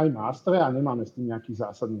manažujeme aj mástre a nemáme s tým nejaký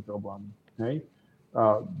zásadný problém. Hej.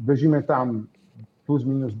 Bežíme tam plus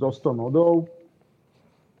minus do 100 nodov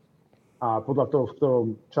a podľa toho, v ktorom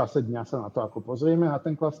čase dňa sa na to ako pozrieme, na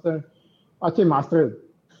ten klaster. A tie mástre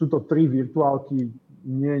sú to 3 virtuálky,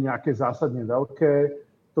 nie nejaké zásadne veľké,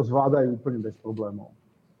 to zvládajú úplne bez problémov.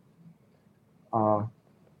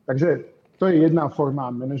 Takže to je jedna forma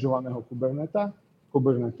manažovaného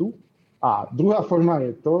Kubernetu. A druhá forma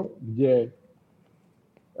je to, kde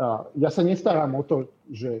ja sa nestarám o to,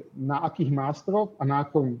 že na akých mástroch a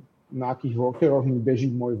na akých workeroch mi beží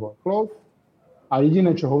môj workload. A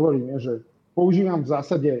jediné, čo hovorím, je, že používam v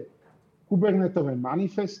zásade kubernetové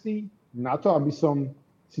manifesty na to, aby som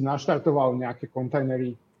si naštartoval nejaké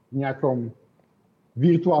kontajnery v nejakom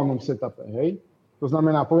virtuálnom setupe. Hej? To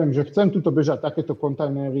znamená, poviem, že chcem tuto bežať takéto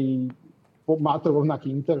kontajnery, má to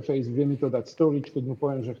rovnaký interfejs, vie mi to dať storage, keď mu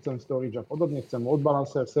poviem, že chcem storage a podobne, chcem load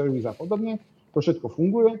balancer, service a podobne. To všetko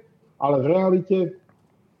funguje, ale v realite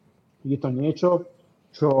je to niečo,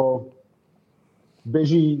 čo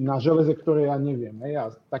beží na železe, ktoré ja neviem.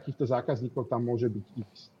 A takýchto zákazníkov tam môže byť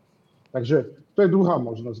x. Takže to je druhá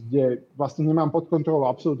možnosť, kde vlastne nemám pod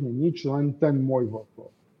kontrolou absolútne nič, len ten môj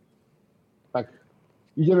workload. Tak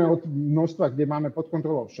ideme od množstva, kde máme pod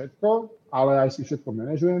kontrolou všetko, ale aj si všetko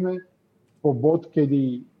manažujeme, po bod,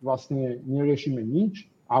 kedy vlastne neriešime nič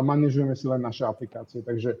a manažujeme si len naše aplikácie.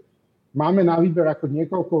 Takže máme na výber ako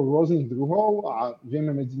niekoľko rôznych druhov a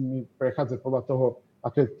vieme medzi nimi prechádzať podľa toho,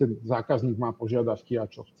 aké ten zákazník má požiadavky a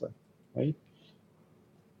čo chce. Hej?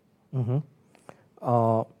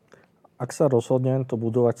 A ak sa rozhodnem to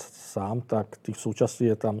budovať sám, tak tých súčastí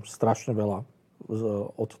je tam strašne veľa.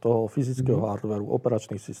 Od toho fyzického hardwareu,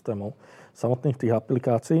 operačných systémov, samotných tých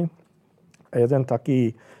aplikácií. A jeden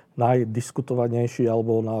taký najdiskutovanejší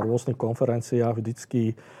alebo na rôznych konferenciách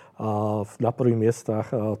vždycky na prvých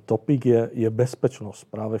miestach topik je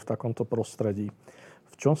bezpečnosť práve v takomto prostredí.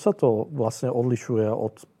 V čom sa to vlastne odlišuje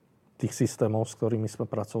od tých systémov, s ktorými sme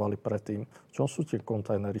pracovali predtým? V čom sú tie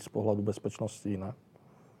kontajnery z pohľadu bezpečnosti iné?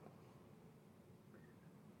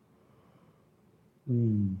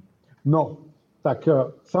 No, tak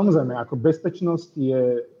samozrejme, ako bezpečnosť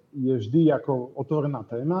je vždy ako otvorená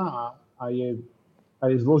téma a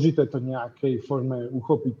je zložité to nejakej forme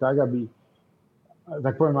uchopiť tak,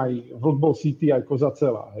 tak poviem aj vlk bol city, aj koza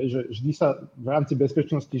celá. Hej, že vždy sa v rámci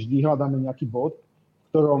bezpečnosti vždy hľadáme nejaký bod, v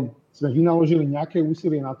ktorom sme vynaložili nejaké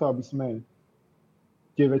úsilie na to, aby sme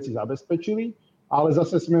tie veci zabezpečili, ale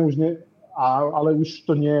zase sme už ale už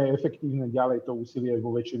to nie je efektívne ďalej to úsilie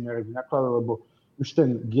vo väčšej miere vynakladať, lebo už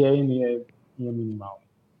ten gain je minimálny.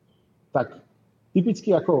 Tak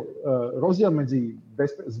typicky ako rozdiel z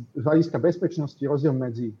hľadiska bezpečnosti, rozdiel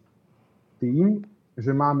medzi tým,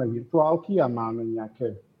 že máme virtuálky a máme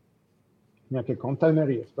nejaké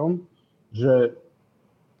kontajnery je v tom, že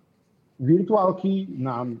virtuálky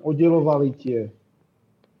nám oddelovali tie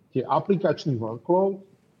aplikačný workload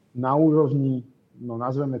na úrovni, no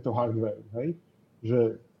nazveme to hardware, hej?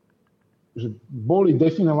 Že boli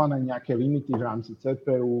definované nejaké limity v rámci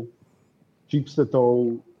CPU,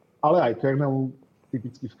 chipsetov, ale aj kernelu,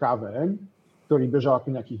 typicky v KVM, ktorý bežal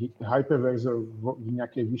ako nejaký hyperverzor v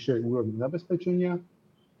nejakej vyššej úrovni zabezpečenia.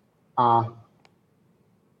 A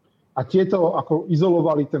tieto ako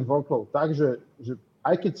izolovali ten workload tak, že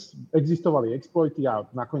aj keď existovali exploity a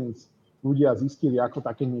nakoniec ľudia zistili, ako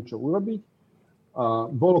také niečo urobiť,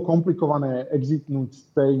 bolo komplikované exitnúť z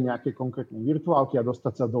tej nejakej konkrétnej virtuálky a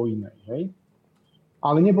dostať sa do inej. Hej?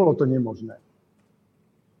 Ale nebolo to nemožné.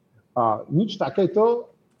 Nič takéto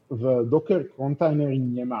v Docker kontajneri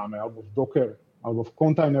nemáme, alebo v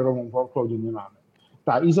kontajnerovom workloade nemáme.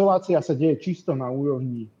 Tá izolácia sa deje čisto na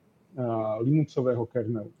úrovni Linuxového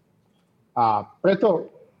kernelu. A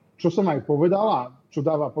preto, čo som aj povedal a čo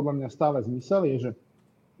dáva podľa mňa stále zmysel, je,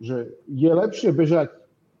 že je lepšie bežať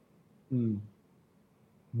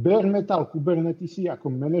bare metal Kubernetesy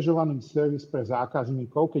ako manažovaný servis pre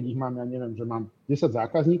zákazníkov, keď ich mám, ja neviem, že mám 10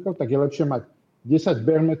 zákazníkov, tak je lepšie mať 10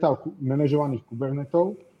 bare metal manažovaných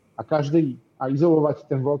Kubernetov a izolovať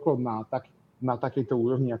ten workload na takejto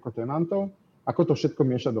úrovni ako tenantov, ako to všetko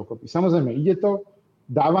miešať dokopy. Samozrejme, ide to,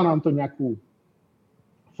 dáva nám to nejakú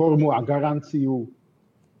formu a garanciu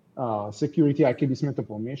security, aj keby sme to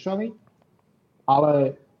pomiešali,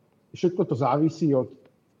 ale všetko to závisí od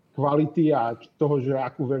kvality a toho, že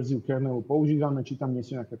akú verziu kernelu používame, či tam nie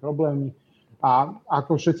sú nejaké problémy. A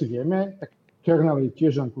ako všetci vieme, tak kernel je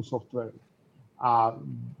tiež len kus software. A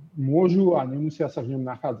môžu a nemusia sa v ňom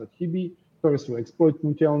nachádzať chyby, ktoré sú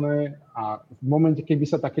exploitnutelné a v momente, keby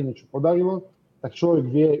sa také niečo podarilo, tak človek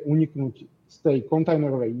vie uniknúť z tej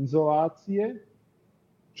kontajnerovej izolácie,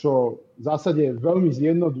 čo v zásade veľmi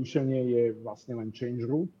zjednodušenie je vlastne len change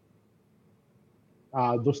root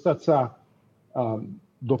a dostať sa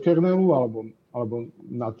do kernelu alebo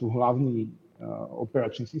na tú hlavný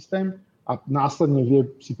operačný systém a následne vie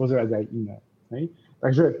si pozerať aj iné. Hej?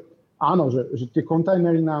 Takže áno, že tie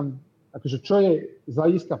kontajnery nám, akože čo je z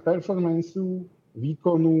hľadiska performanceu,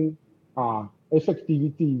 výkonu a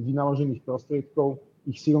efektivity vynaložených prostriedkov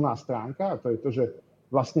ich silná stránka, a to je to, že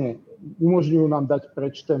vlastne umožňujú nám dať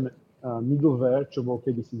preč ten middleware, čo bol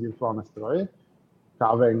kedysi virtuálne stroje,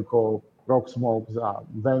 KVM-ko, Proxmox a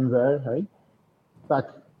VMware, hej, tak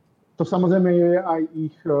to samozrejme je aj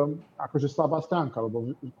ich akože slabá stránka,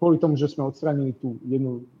 lebo kvôli tomu, že sme odstránili tú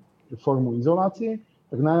jednu formu izolácie,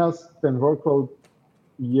 tak naraz ten workload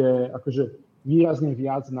je akože výrazne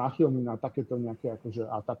viac náchylný na takéto nejaké akože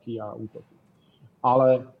ataky a útoky.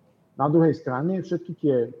 Ale na druhej strane všetky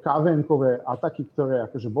tie KVM-kové ataky, ktoré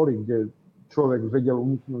akože boli, kde človek vedel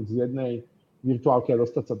uniknúť z jednej virtuálky a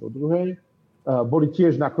dostať sa do druhej, boli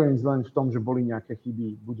tiež nakoniec len v tom, že boli nejaké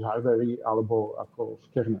chyby buď v hardware alebo ako v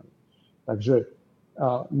kerneli. Takže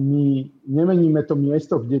my nemeníme to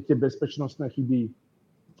miesto, kde tie bezpečnostné chyby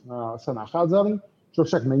sa nachádzali. Čo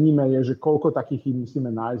však meníme je, že koľko takých chýb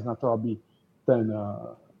musíme nájsť na to, aby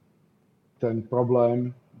ten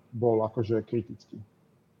problém bol akože kritický.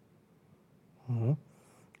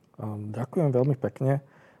 Ďakujem veľmi pekne.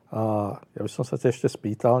 Ja by som sa ťa ešte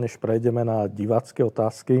spýtal, než prejdeme na divácké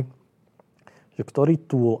otázky, že ktorý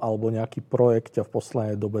tool alebo nejaký projekt ťa v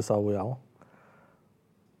poslednej dobe zaujal?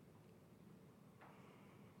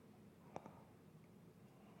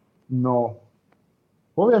 No,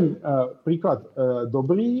 poviem príklad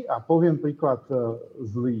dobrý a poviem príklad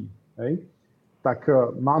zlý. Hej? Tak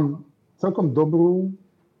mám celkom dobrú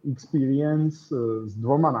experience s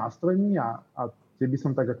dvoma nástrojmi a tie by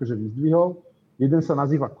som tak akože vyzdvihol. Jeden sa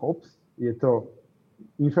nazýva COPS, je to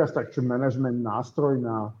Infrastructure Management nástroj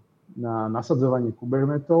na nasadzovanie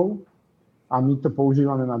Kubernetov a my to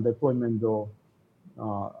používame na deployment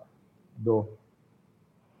do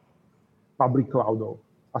public cloudov.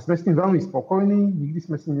 A sme s tým veľmi spokojní, nikdy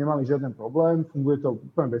sme s tým nemali žiaden problém, funguje to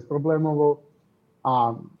úplne bezproblémovo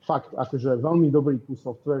a fakt akože veľmi dobrý kus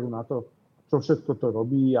softvéru na to, čo všetko to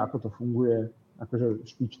robí, ako to funguje, akože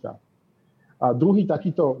špička. A druhý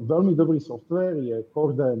takýto veľmi dobrý softvér je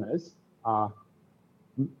Core DNS a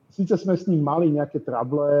síce sme s ním mali nejaké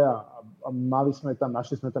trable a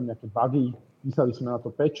našli sme tam nejaké bugy, písali sme na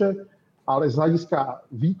to peče, ale z hľadiska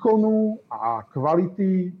výkonu a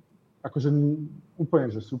kvality, akože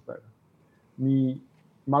úplne, že super.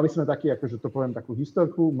 Mali sme taký, akože to poviem takú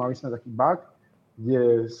historku, mali sme taký bug,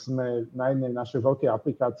 kde sme na jednej našej veľkej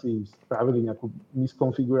aplikácii spravili nejakú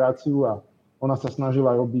miskonfiguráciu a ona sa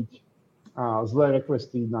snažila robiť zlé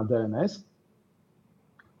requesty na DNS,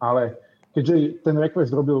 ale keďže ten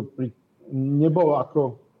request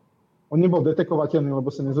on nebol detekovateľný,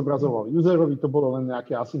 lebo sa nezobrazoval userovi, to bolo len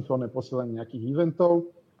nejaké asynchronné posielanie nejakých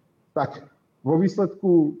eventov, tak vo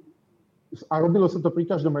výsledku, a robilo sa to pri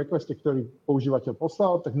každom requeste, ktorý používateľ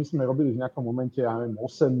poslal, tak my sme robili v nejakom momente, 8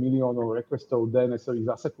 miliónov requestov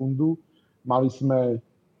DNS-ových za sekundu. Mali sme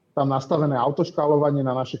tam nastavené autoškálovanie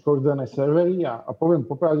na naše core DNS servery a poviem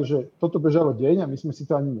popravde, že toto bežalo deň a my sme si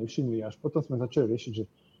to ani nevšimli. Až potom sme začali riešiť, že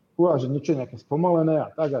niečo je nejaké spomalené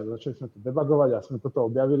a tak, a začali sme to debugovať a sme toto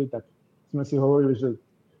objavili, tak sme si hovorili, že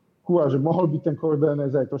mohol byť ten core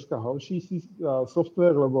DNS aj troška horší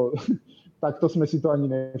software, lebo takto sme si to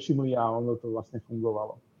ani nevšimli a ono to vlastne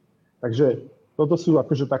fungovalo. Takže toto sú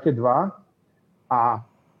akože také dva. A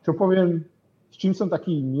čo poviem, s čím som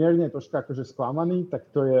taký mierne troška akože sklamaný, tak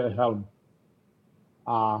to je Helm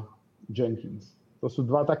a Jenkins. To sú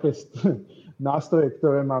dva také nástroje,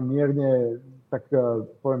 ktoré ma mierne, tak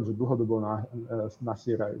poviem, že dlhodobo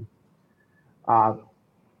nasierajú. A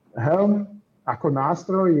Helm ako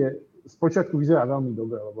nástroj spočiatku vyzerá veľmi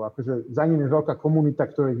dobre, lebo akože za ním je veľká komunita,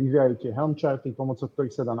 ktorí vyvíjajú tie Helm charty, pomocou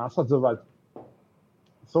ktorých sa dá nasadzovať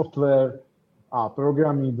software a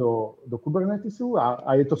programy do Kubernetesu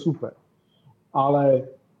a je to super. Ale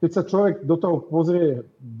keď sa človek do toho pozrie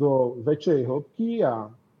do väčšej hĺbky a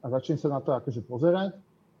začne sa na to akože pozerať,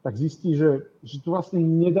 tak zistí, že to vlastne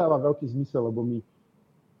nedáva veľký zmysel, lebo my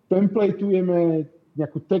templateujeme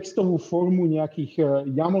nejakú textovú formu nejakých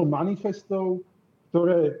YAML manifestov,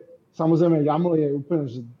 ktoré, samozrejme YAML je úplne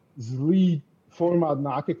zlý formát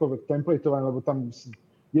na akékoľvek templatovanie, lebo tam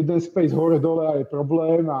jeden space hore-dole a je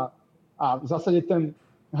problém a v zásade ten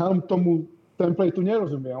Helm tomu templateu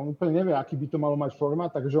nerozumie. On úplne nevie, aký by to malo mať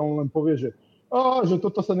formát, takže on len povie, že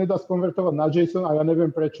toto sa nedá skonvertovať na JSON a ja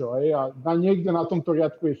neviem prečo. A niekde na tomto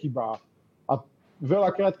riadku je chyba. A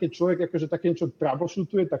veľakrát, keď človek akože také niečo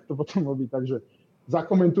troubleshootuje, tak to potom robí. Takže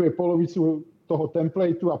zakomentuje polovicu toho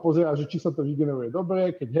templateu a pozerá, že či sa to vygeneruje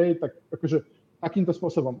dobre, keď hej, tak akože takýmto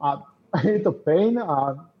spôsobom. A je to pain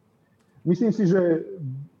a myslím si, že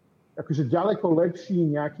akože ďaleko lepší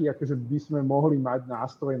nejaký, akože by sme mohli mať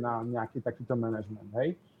nástroj na nejaký takýto management,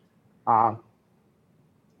 hej.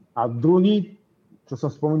 A druhý, čo som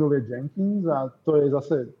spomenul, je Jenkins a to je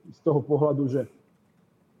zase z toho pohľadu,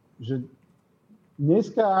 že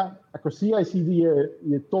dneska ako CI/CD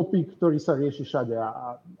je topik, ktorý sa rieši všade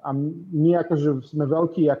a my akože sme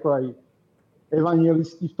veľkí ako aj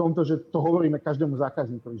evangelisti v tomto, že to hovoríme každému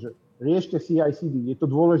zákazníkovi, že riešte CI/CD, je to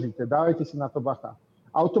dôležité, dávajte si na to bacha.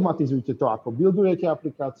 Automatizujte to, ako buildujete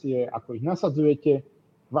aplikácie, ako ich nasadzujete.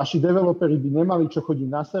 Vaši developeri by nemali čo chodiť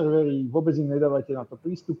na servery, vôbec im nedávajte na to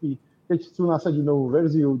prístupy. Keď chcú nasadiť novú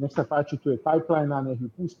verziu, nech sa páči, tu je pipeline, nech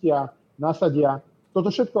ju pustia, nasadia.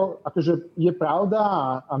 Toto všetko akože je pravda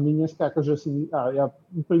a my dneska akože ja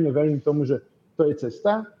úplne verím tomu, že to je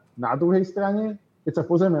cesta. Na druhej strane, keď sa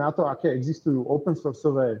pozrieme na to, aké existujú open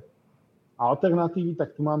sourceové alternatívy,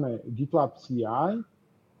 tak tu máme GitLab CI,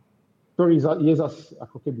 ktorý je zase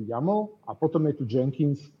ako keby YAML a potom je tu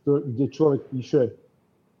Jenkins, kde človek píše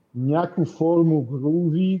nejakú formu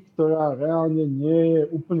Groovy, ktorá reálne nie je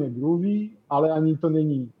úplne Groovy, ale ani to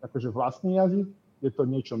není akože vlastný jazyk, je to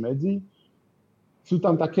niečo medzi. Sú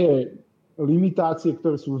tam také limitácie,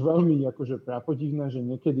 ktoré sú veľmi akože prapodivné, že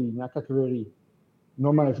niekedy nejaká query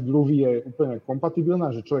normálne v Groovy je úplne kompatibilná,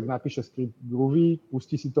 že človek napíše skript Groovy,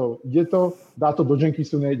 pustí si to, ide to, dá to do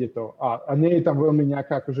Jenkinsu, nejde to. A nie je tam veľmi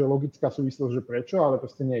nejaká akože logická súvislosť, že prečo, ale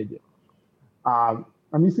proste nejde. A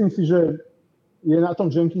myslím si, že je na tom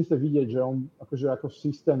Jenkinse vidieť, že on akože ako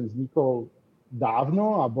systém vznikol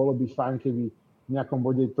dávno a bolo by fajn, keby v nejakom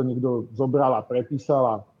bode to niekto zobral a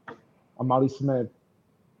prepísal a mali sme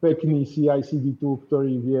pekný CI/CD tool,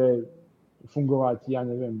 ktorý vie fungovať, ja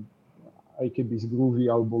neviem, aj keby z Groovy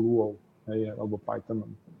alebo Luou, alebo Pythonom.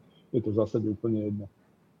 Je to v zásade úplne jedno.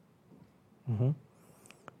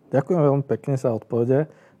 Ďakujem veľmi pekne za odpovede.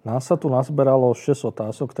 Nám sa tu nazberalo 6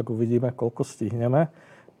 otázok, tak uvidíme, koľko stihneme.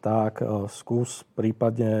 Tak skús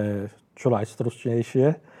prípadne čo najstručnejšie.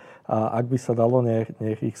 A ak by sa dalo, nech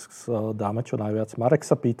ich dáme čo najviac. Marek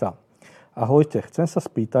sa pýta. Ahojte, chcem sa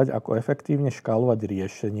spýtať, ako efektívne škálovať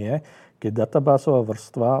riešenie, keď databázová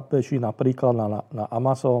vrstva beží napríklad na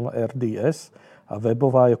Amazon RDS a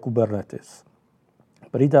webová je Kubernetes.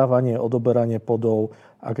 Pridávanie, odoberanie podov,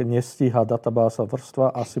 ak nestíha databáza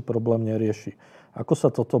vrstva, asi problém nerieši. Ako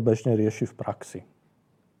sa toto bežne rieši v praxi?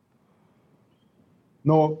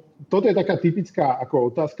 No, toto je taká typická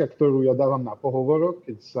ako otázka, ktorú ja dávam na pohovoroch,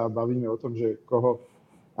 keď sa bavíme o tom, že koho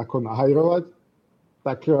ako nahajrovať.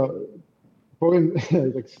 Tak poviem,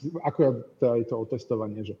 tak akurát je to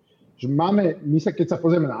otestovanie, že my sa, keď sa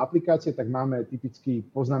pozrieme na aplikácie, tak máme typicky,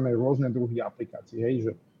 poznáme rôzne druhy aplikácií, hej,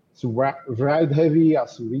 že sú write heavy a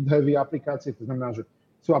sú read heavy aplikácie, to znamená, že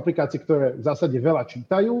sú aplikácie, ktoré v zásade veľa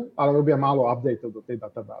čítajú, ale robia málo updateov do tej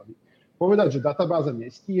databázy. Povedať, že databáza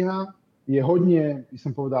nestíha, je hodne, by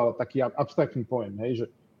som povedal, taký abstraktný pojem, hej, že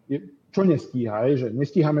čo nestíha, hej, že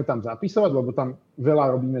nestíhame tam zapisovať, lebo tam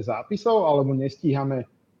veľa robíme zápisov, alebo nestíhame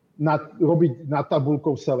robiť nad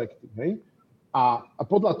tabuľkou selekty, hej. A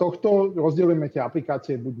podľa tohto rozdielujeme tie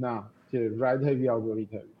aplikácie buď na tie write heavy alebo read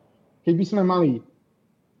heavy. Keď by sme mali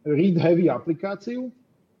read heavy aplikáciu,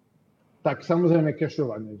 tak samozrejme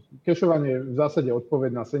cachovanie. Cachovanie je v zásade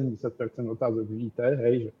odpoveď na 70% otázok v IT,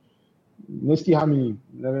 hej, že nestíha mi,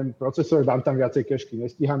 neviem, procesor, dám tam viacej cacheky,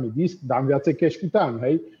 nestíha mi disk, dám viacej cacheky tam,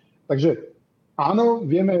 hej. Takže áno,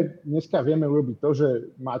 dneska vieme urobiť to,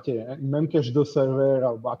 že máte memcache do server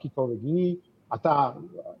alebo akýkoľvek iný a tá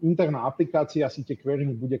interná aplikácia si tie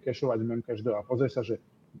queryny bude cachovať memcache do a pozrie sa, že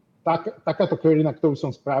takáto query, na ktorú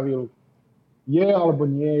som spravil, je alebo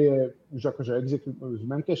nie je už akože v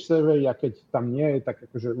memcache serveri a keď tam nie je, tak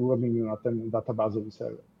akože urobím ju na ten databázový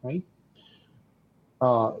server. Hej?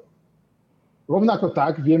 Rovnako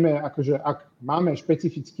tak vieme, akože ak máme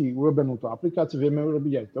špecificky urobenú tú aplikáciu, vieme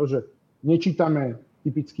urobiť aj to, že nečítame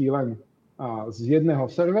typicky len z jedného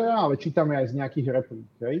servera, ale čítame aj z nejakých replík.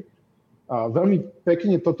 Okay? Veľmi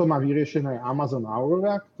pekne toto má vyriešené Amazon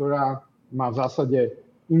Aurora, ktorá má v zásade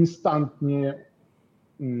instantne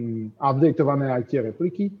updateované aj tie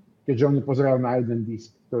repliky, keďže oni pozerajú na jeden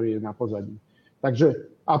disk, ktorý je na pozadí.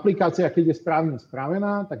 Takže aplikácia, keď je správne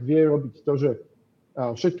spravená, tak vie robiť to, že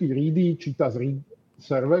všetky ready číta z read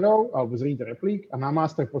serverov alebo z read replík a na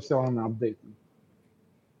master posiela na update.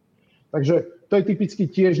 Takže to je typicky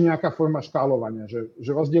tiež nejaká forma škálovania, že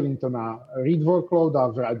rozdelím to na read workload a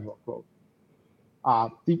write workload.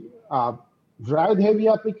 A write heavy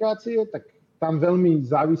aplikácie, tak tam veľmi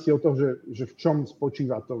závisí od toho, že v čom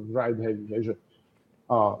spočíva to write heavy. Že,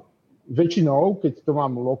 väčšinou, keď to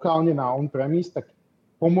mám lokálne na on-premise, tak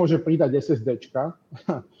pomôže pridať SSDčka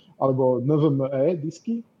alebo NVMe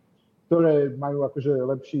disky, ktoré majú akože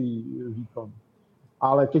lepší výkon.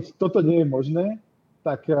 Ale keď toto nie je možné,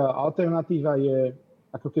 tak alternatíva je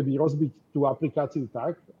ako keby rozbiť tú aplikáciu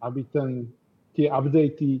tak, aby tie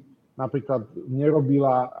updaty napríklad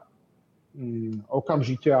nerobila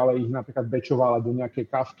okamžite, ale ich napríklad batchovala do nejakej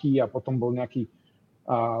kafky a potom bol nejaký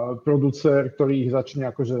producer, ktorý ich začne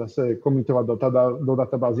akože zase komitovať do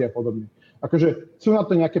databázy a podobne. Akože sú na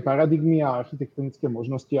to nejaké paradigmy a architektonické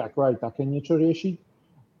možnosti, ako aj také niečo riešiť,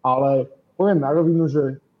 ale poviem na rovinu,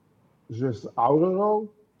 že s Aurorou,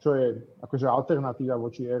 čo je akože alternatíva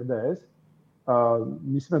voči RDS,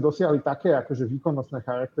 my sme dosiahli také akože výkonnostné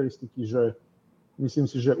charakteristiky, že myslím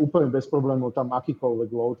si, že úplne bez problémov tam akýkoľvek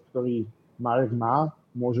load, ktorý Marek má,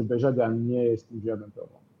 môže bežať a nie je s tým žiaden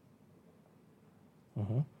problém.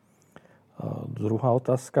 Druhá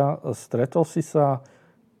otázka. Stretol si sa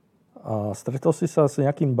s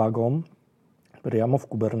nejakým bugom priamo v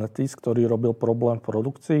Kubernetes, ktorý robil problém v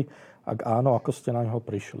produkcii? Ak áno, ako ste na ňo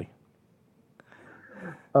prišli?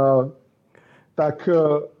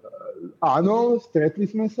 Áno, stretli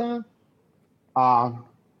sme sa a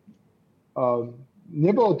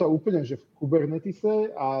nebolo to úplne, že v Kubernetese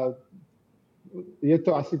a je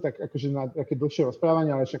to asi tak akože na také dlhšie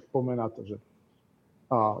rozprávanie, ale však poďme na to, že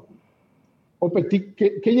opäť,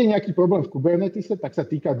 keď je nejaký problém v Kubernetese, tak sa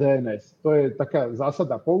týka DNS. To je taká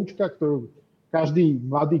zásada poučka, ktorú každý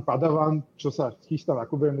mladý padavan, čo sa chystá na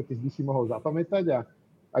Kubernetes, by si mohol zapamätať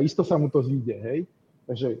a isto sa mu to zíde, hej.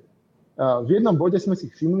 Takže v jednom bode sme si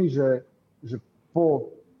všimli, že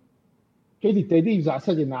kedy v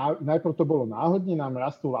zásade najprv to bolo náhodne, nám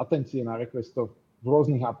rastú latencie na requestoch v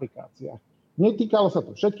rôznych aplikáciách. Netýkalo sa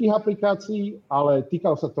to všetkých aplikácií, ale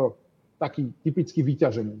týkalo sa to taký typický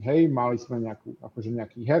vyťažený. Hej, mali sme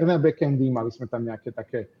nejaké herné backendy, mali sme tam nejaké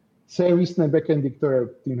také servisné backendy,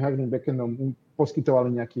 ktoré tým herným backendom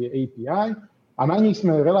poskytovali nejaké API a na nich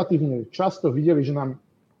sme relatívne často videli, že nám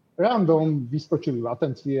random vyskočili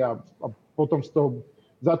latencie a potom z toho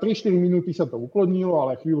za 3-4 minúty sa to uklodnilo,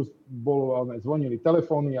 ale chvíľu zvonili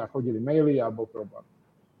telefóny a chodili maily a bol problém.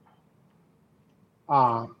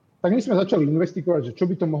 A tak my sme začali investigovať, že čo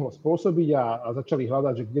by to mohlo spôsobiť a začali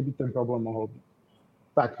hľadať, že kde by ten problém mohol byť.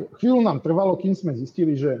 tak chvíľu nám trvalo, kým sme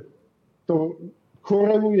zistili, že to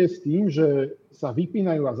koreluje s tým, že sa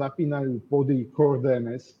vypínajú a zapínajú pody Core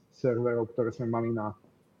DNS serverov, ktoré sme mali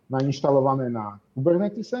nainštalované na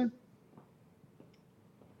Kubernetese.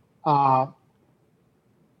 A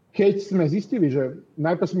keď sme zistili, že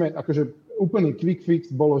najprv sme, akože úplný quick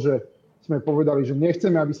fix bolo, že sme povedali, že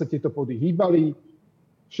nechceme, aby sa tieto pody hýbali,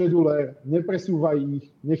 scheduler, nepresúvaj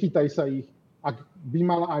ich, nechytaj sa ich. Ak by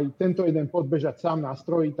mal aj tento jeden pod bežať sám na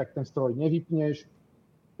stroji, tak ten stroj nevypneš,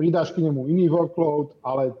 pridáš k nemu iný workload,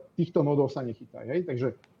 ale týchto nodov sa nechytaj. Hej?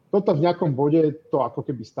 Takže toto v nejakom bode to ako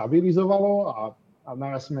keby stabilizovalo a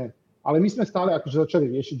naraz ale my sme stále akože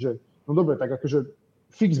začali riešiť, že no dobre, tak akože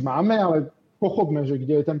fix máme, ale pochopme, že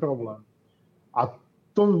kde je ten problém. A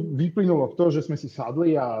to vyplynulo to, že sme si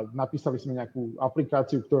sadli a napísali sme nejakú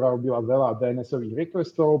aplikáciu, ktorá robila veľa DNS-ových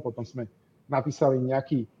requestov, potom sme napísali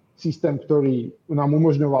nejaký systém, ktorý nám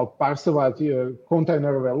umožňoval parsovať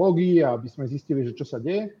kontajnerové logy, aby sme zistili, že čo sa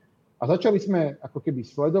deje. A začali sme ako keby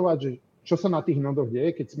sledovať, že čo sa na tých nodoch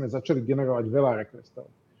deje, keď sme začali generovať veľa requestov.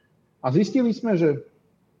 A zistili sme, že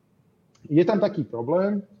je tam taký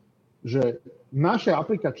problém, že naše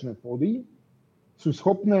aplikačné pody sú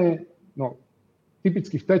schopné, no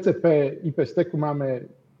typicky v TCP IP stacku máme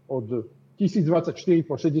od 1024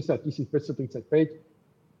 po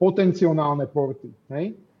 60535 potenciálne porty.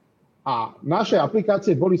 Hej? A naše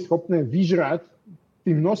aplikácie boli schopné vyžrať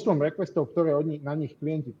tým množstvom requestov, ktoré na nich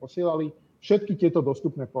klienti posielali, všetky tieto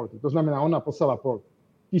dostupné porty. To znamená, ona poslala port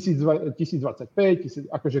 1025,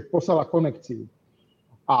 akože poslala konekciu.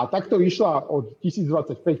 A takto išla od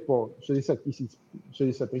 1025 po 63535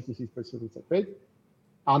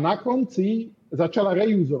 a na konci začala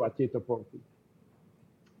reuzovať tieto porty.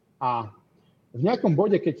 A v nejakom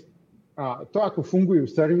bode, keď to, ako fungujú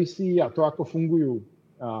servisy a to, ako fungujú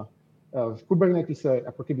v Kubernetese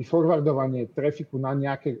ako keby forwardovanie trafiku na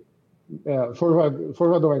nejaké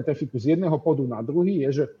forwardovanie trafiku z jedného podu na druhý,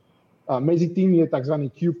 je, že medzi tým je tzv.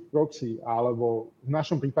 Kube proxy, alebo v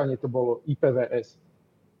našom prípade to bolo IPVS.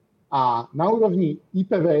 A na úrovni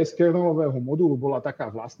IPVS kernelového modulu bola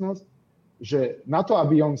taká vlastnosť, že na to,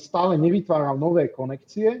 aby on stále nevytváral nové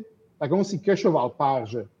konekcie, tak on si cacheoval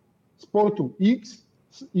pár, že z portu X,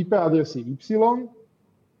 z IP adresy Y,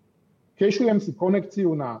 cachujem si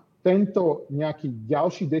konekciu na tento nejaký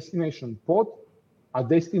ďalší destination pod a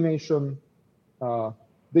destination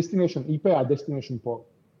IP a destination port.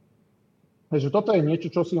 Takže toto je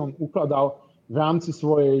niečo, čo si on ukladal v rámci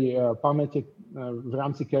svojej pamäte, v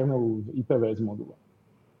rámci kernelu v IPVS module.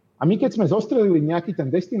 A my keď sme zostrelili nejaký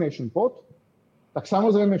ten destination pod, tak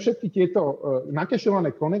samozrejme všetky tieto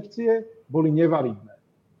nakešované konekcie boli nevalidné.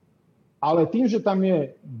 Ale tým, že tam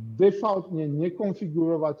je defaultne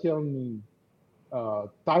nekonfigurovateľný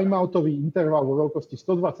timeoutový interval vo veľkosti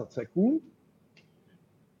 120 sekúnd,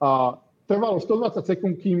 a trvalo 120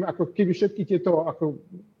 sekúnd, kým ako keby všetky tieto ako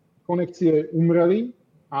konekcie umreli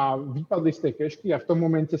a vypadli z tej kešky a v tom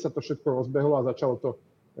momente sa to všetko rozbehlo a začalo to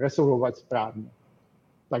resolvovať správne.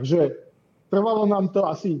 Takže trvalo nám to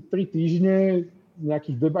asi 3 týždne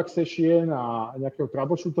nejakých debug session a nejakého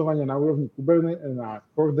troubleshootovania na úrovni na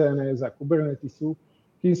Core DNS a Kubernetesu,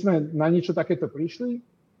 kým sme na niečo takéto prišli.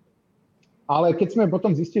 Ale keď sme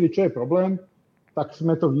potom zistili, čo je problém, tak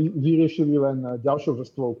sme to vyriešili len ďalšou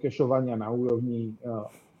vrstvou cachovania na úrovni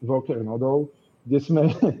worker nodov, kde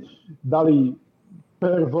sme dali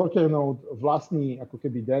per worker node vlastný ako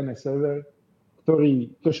keby DNS server,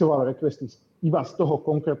 ktorý cachoval requesty iba z toho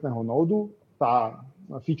konkrétneho nódu. Tá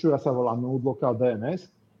feature sa volá Node Local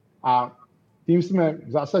DNS a tým sme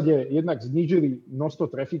v zásade jednak znížili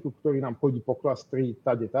množstvo trafiku, ktorý nám chodí po class 3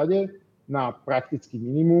 tade, na prakticky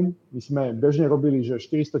minimum. My sme bežne robili, že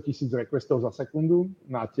 400 000 requestov za sekundu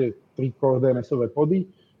na tie 3 core DNS-ové pody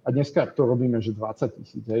a dneska to robíme, že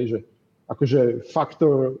 20 000, hej, že akože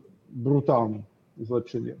faktor brutálny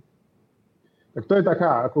zlepšenie. Tak to je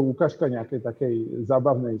taká ako ukážka nejakej takej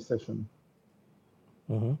zábavnej session.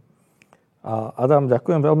 Uh-huh. A Adam,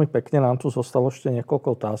 ďakujem veľmi pekne, nám tu zostalo ešte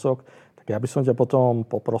niekoľko otázok, tak ja by som ťa potom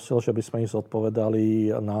poprosil, že by sme ich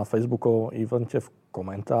zodpovedali na Facebookovom evente v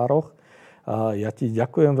komentároch. Ja ti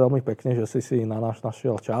ďakujem veľmi pekne, že si na nás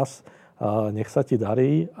našiel čas. Nech sa ti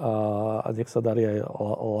darí a nech sa darí aj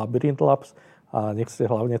Labyrinth Labs a nech ste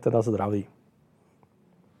hlavne teda zdraví.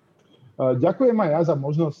 Ďakujem aj ja za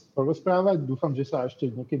možnosť porozprávať. Dúfam, že sa ešte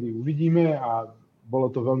niekedy uvidíme a bolo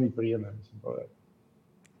to veľmi príjemné, musím povedať.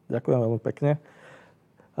 Ďakujem veľmi pekne.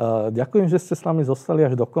 Ďakujem, že ste s nami zostali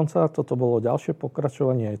až do konca. Toto bolo ďalšie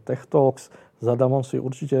pokračovanie Tech Talks. S Adamom si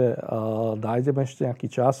určite nájdeme ešte nejaký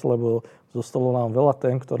čas, lebo zostalo nám veľa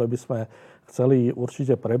tém, ktoré by sme chceli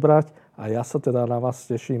určite prebrať. A ja sa teda na vás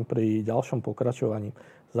teším pri ďalšom pokračovaní.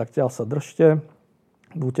 Zatiaľ sa držte,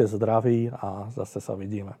 buďte zdraví a zase sa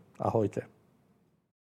vidíme. Ahojte.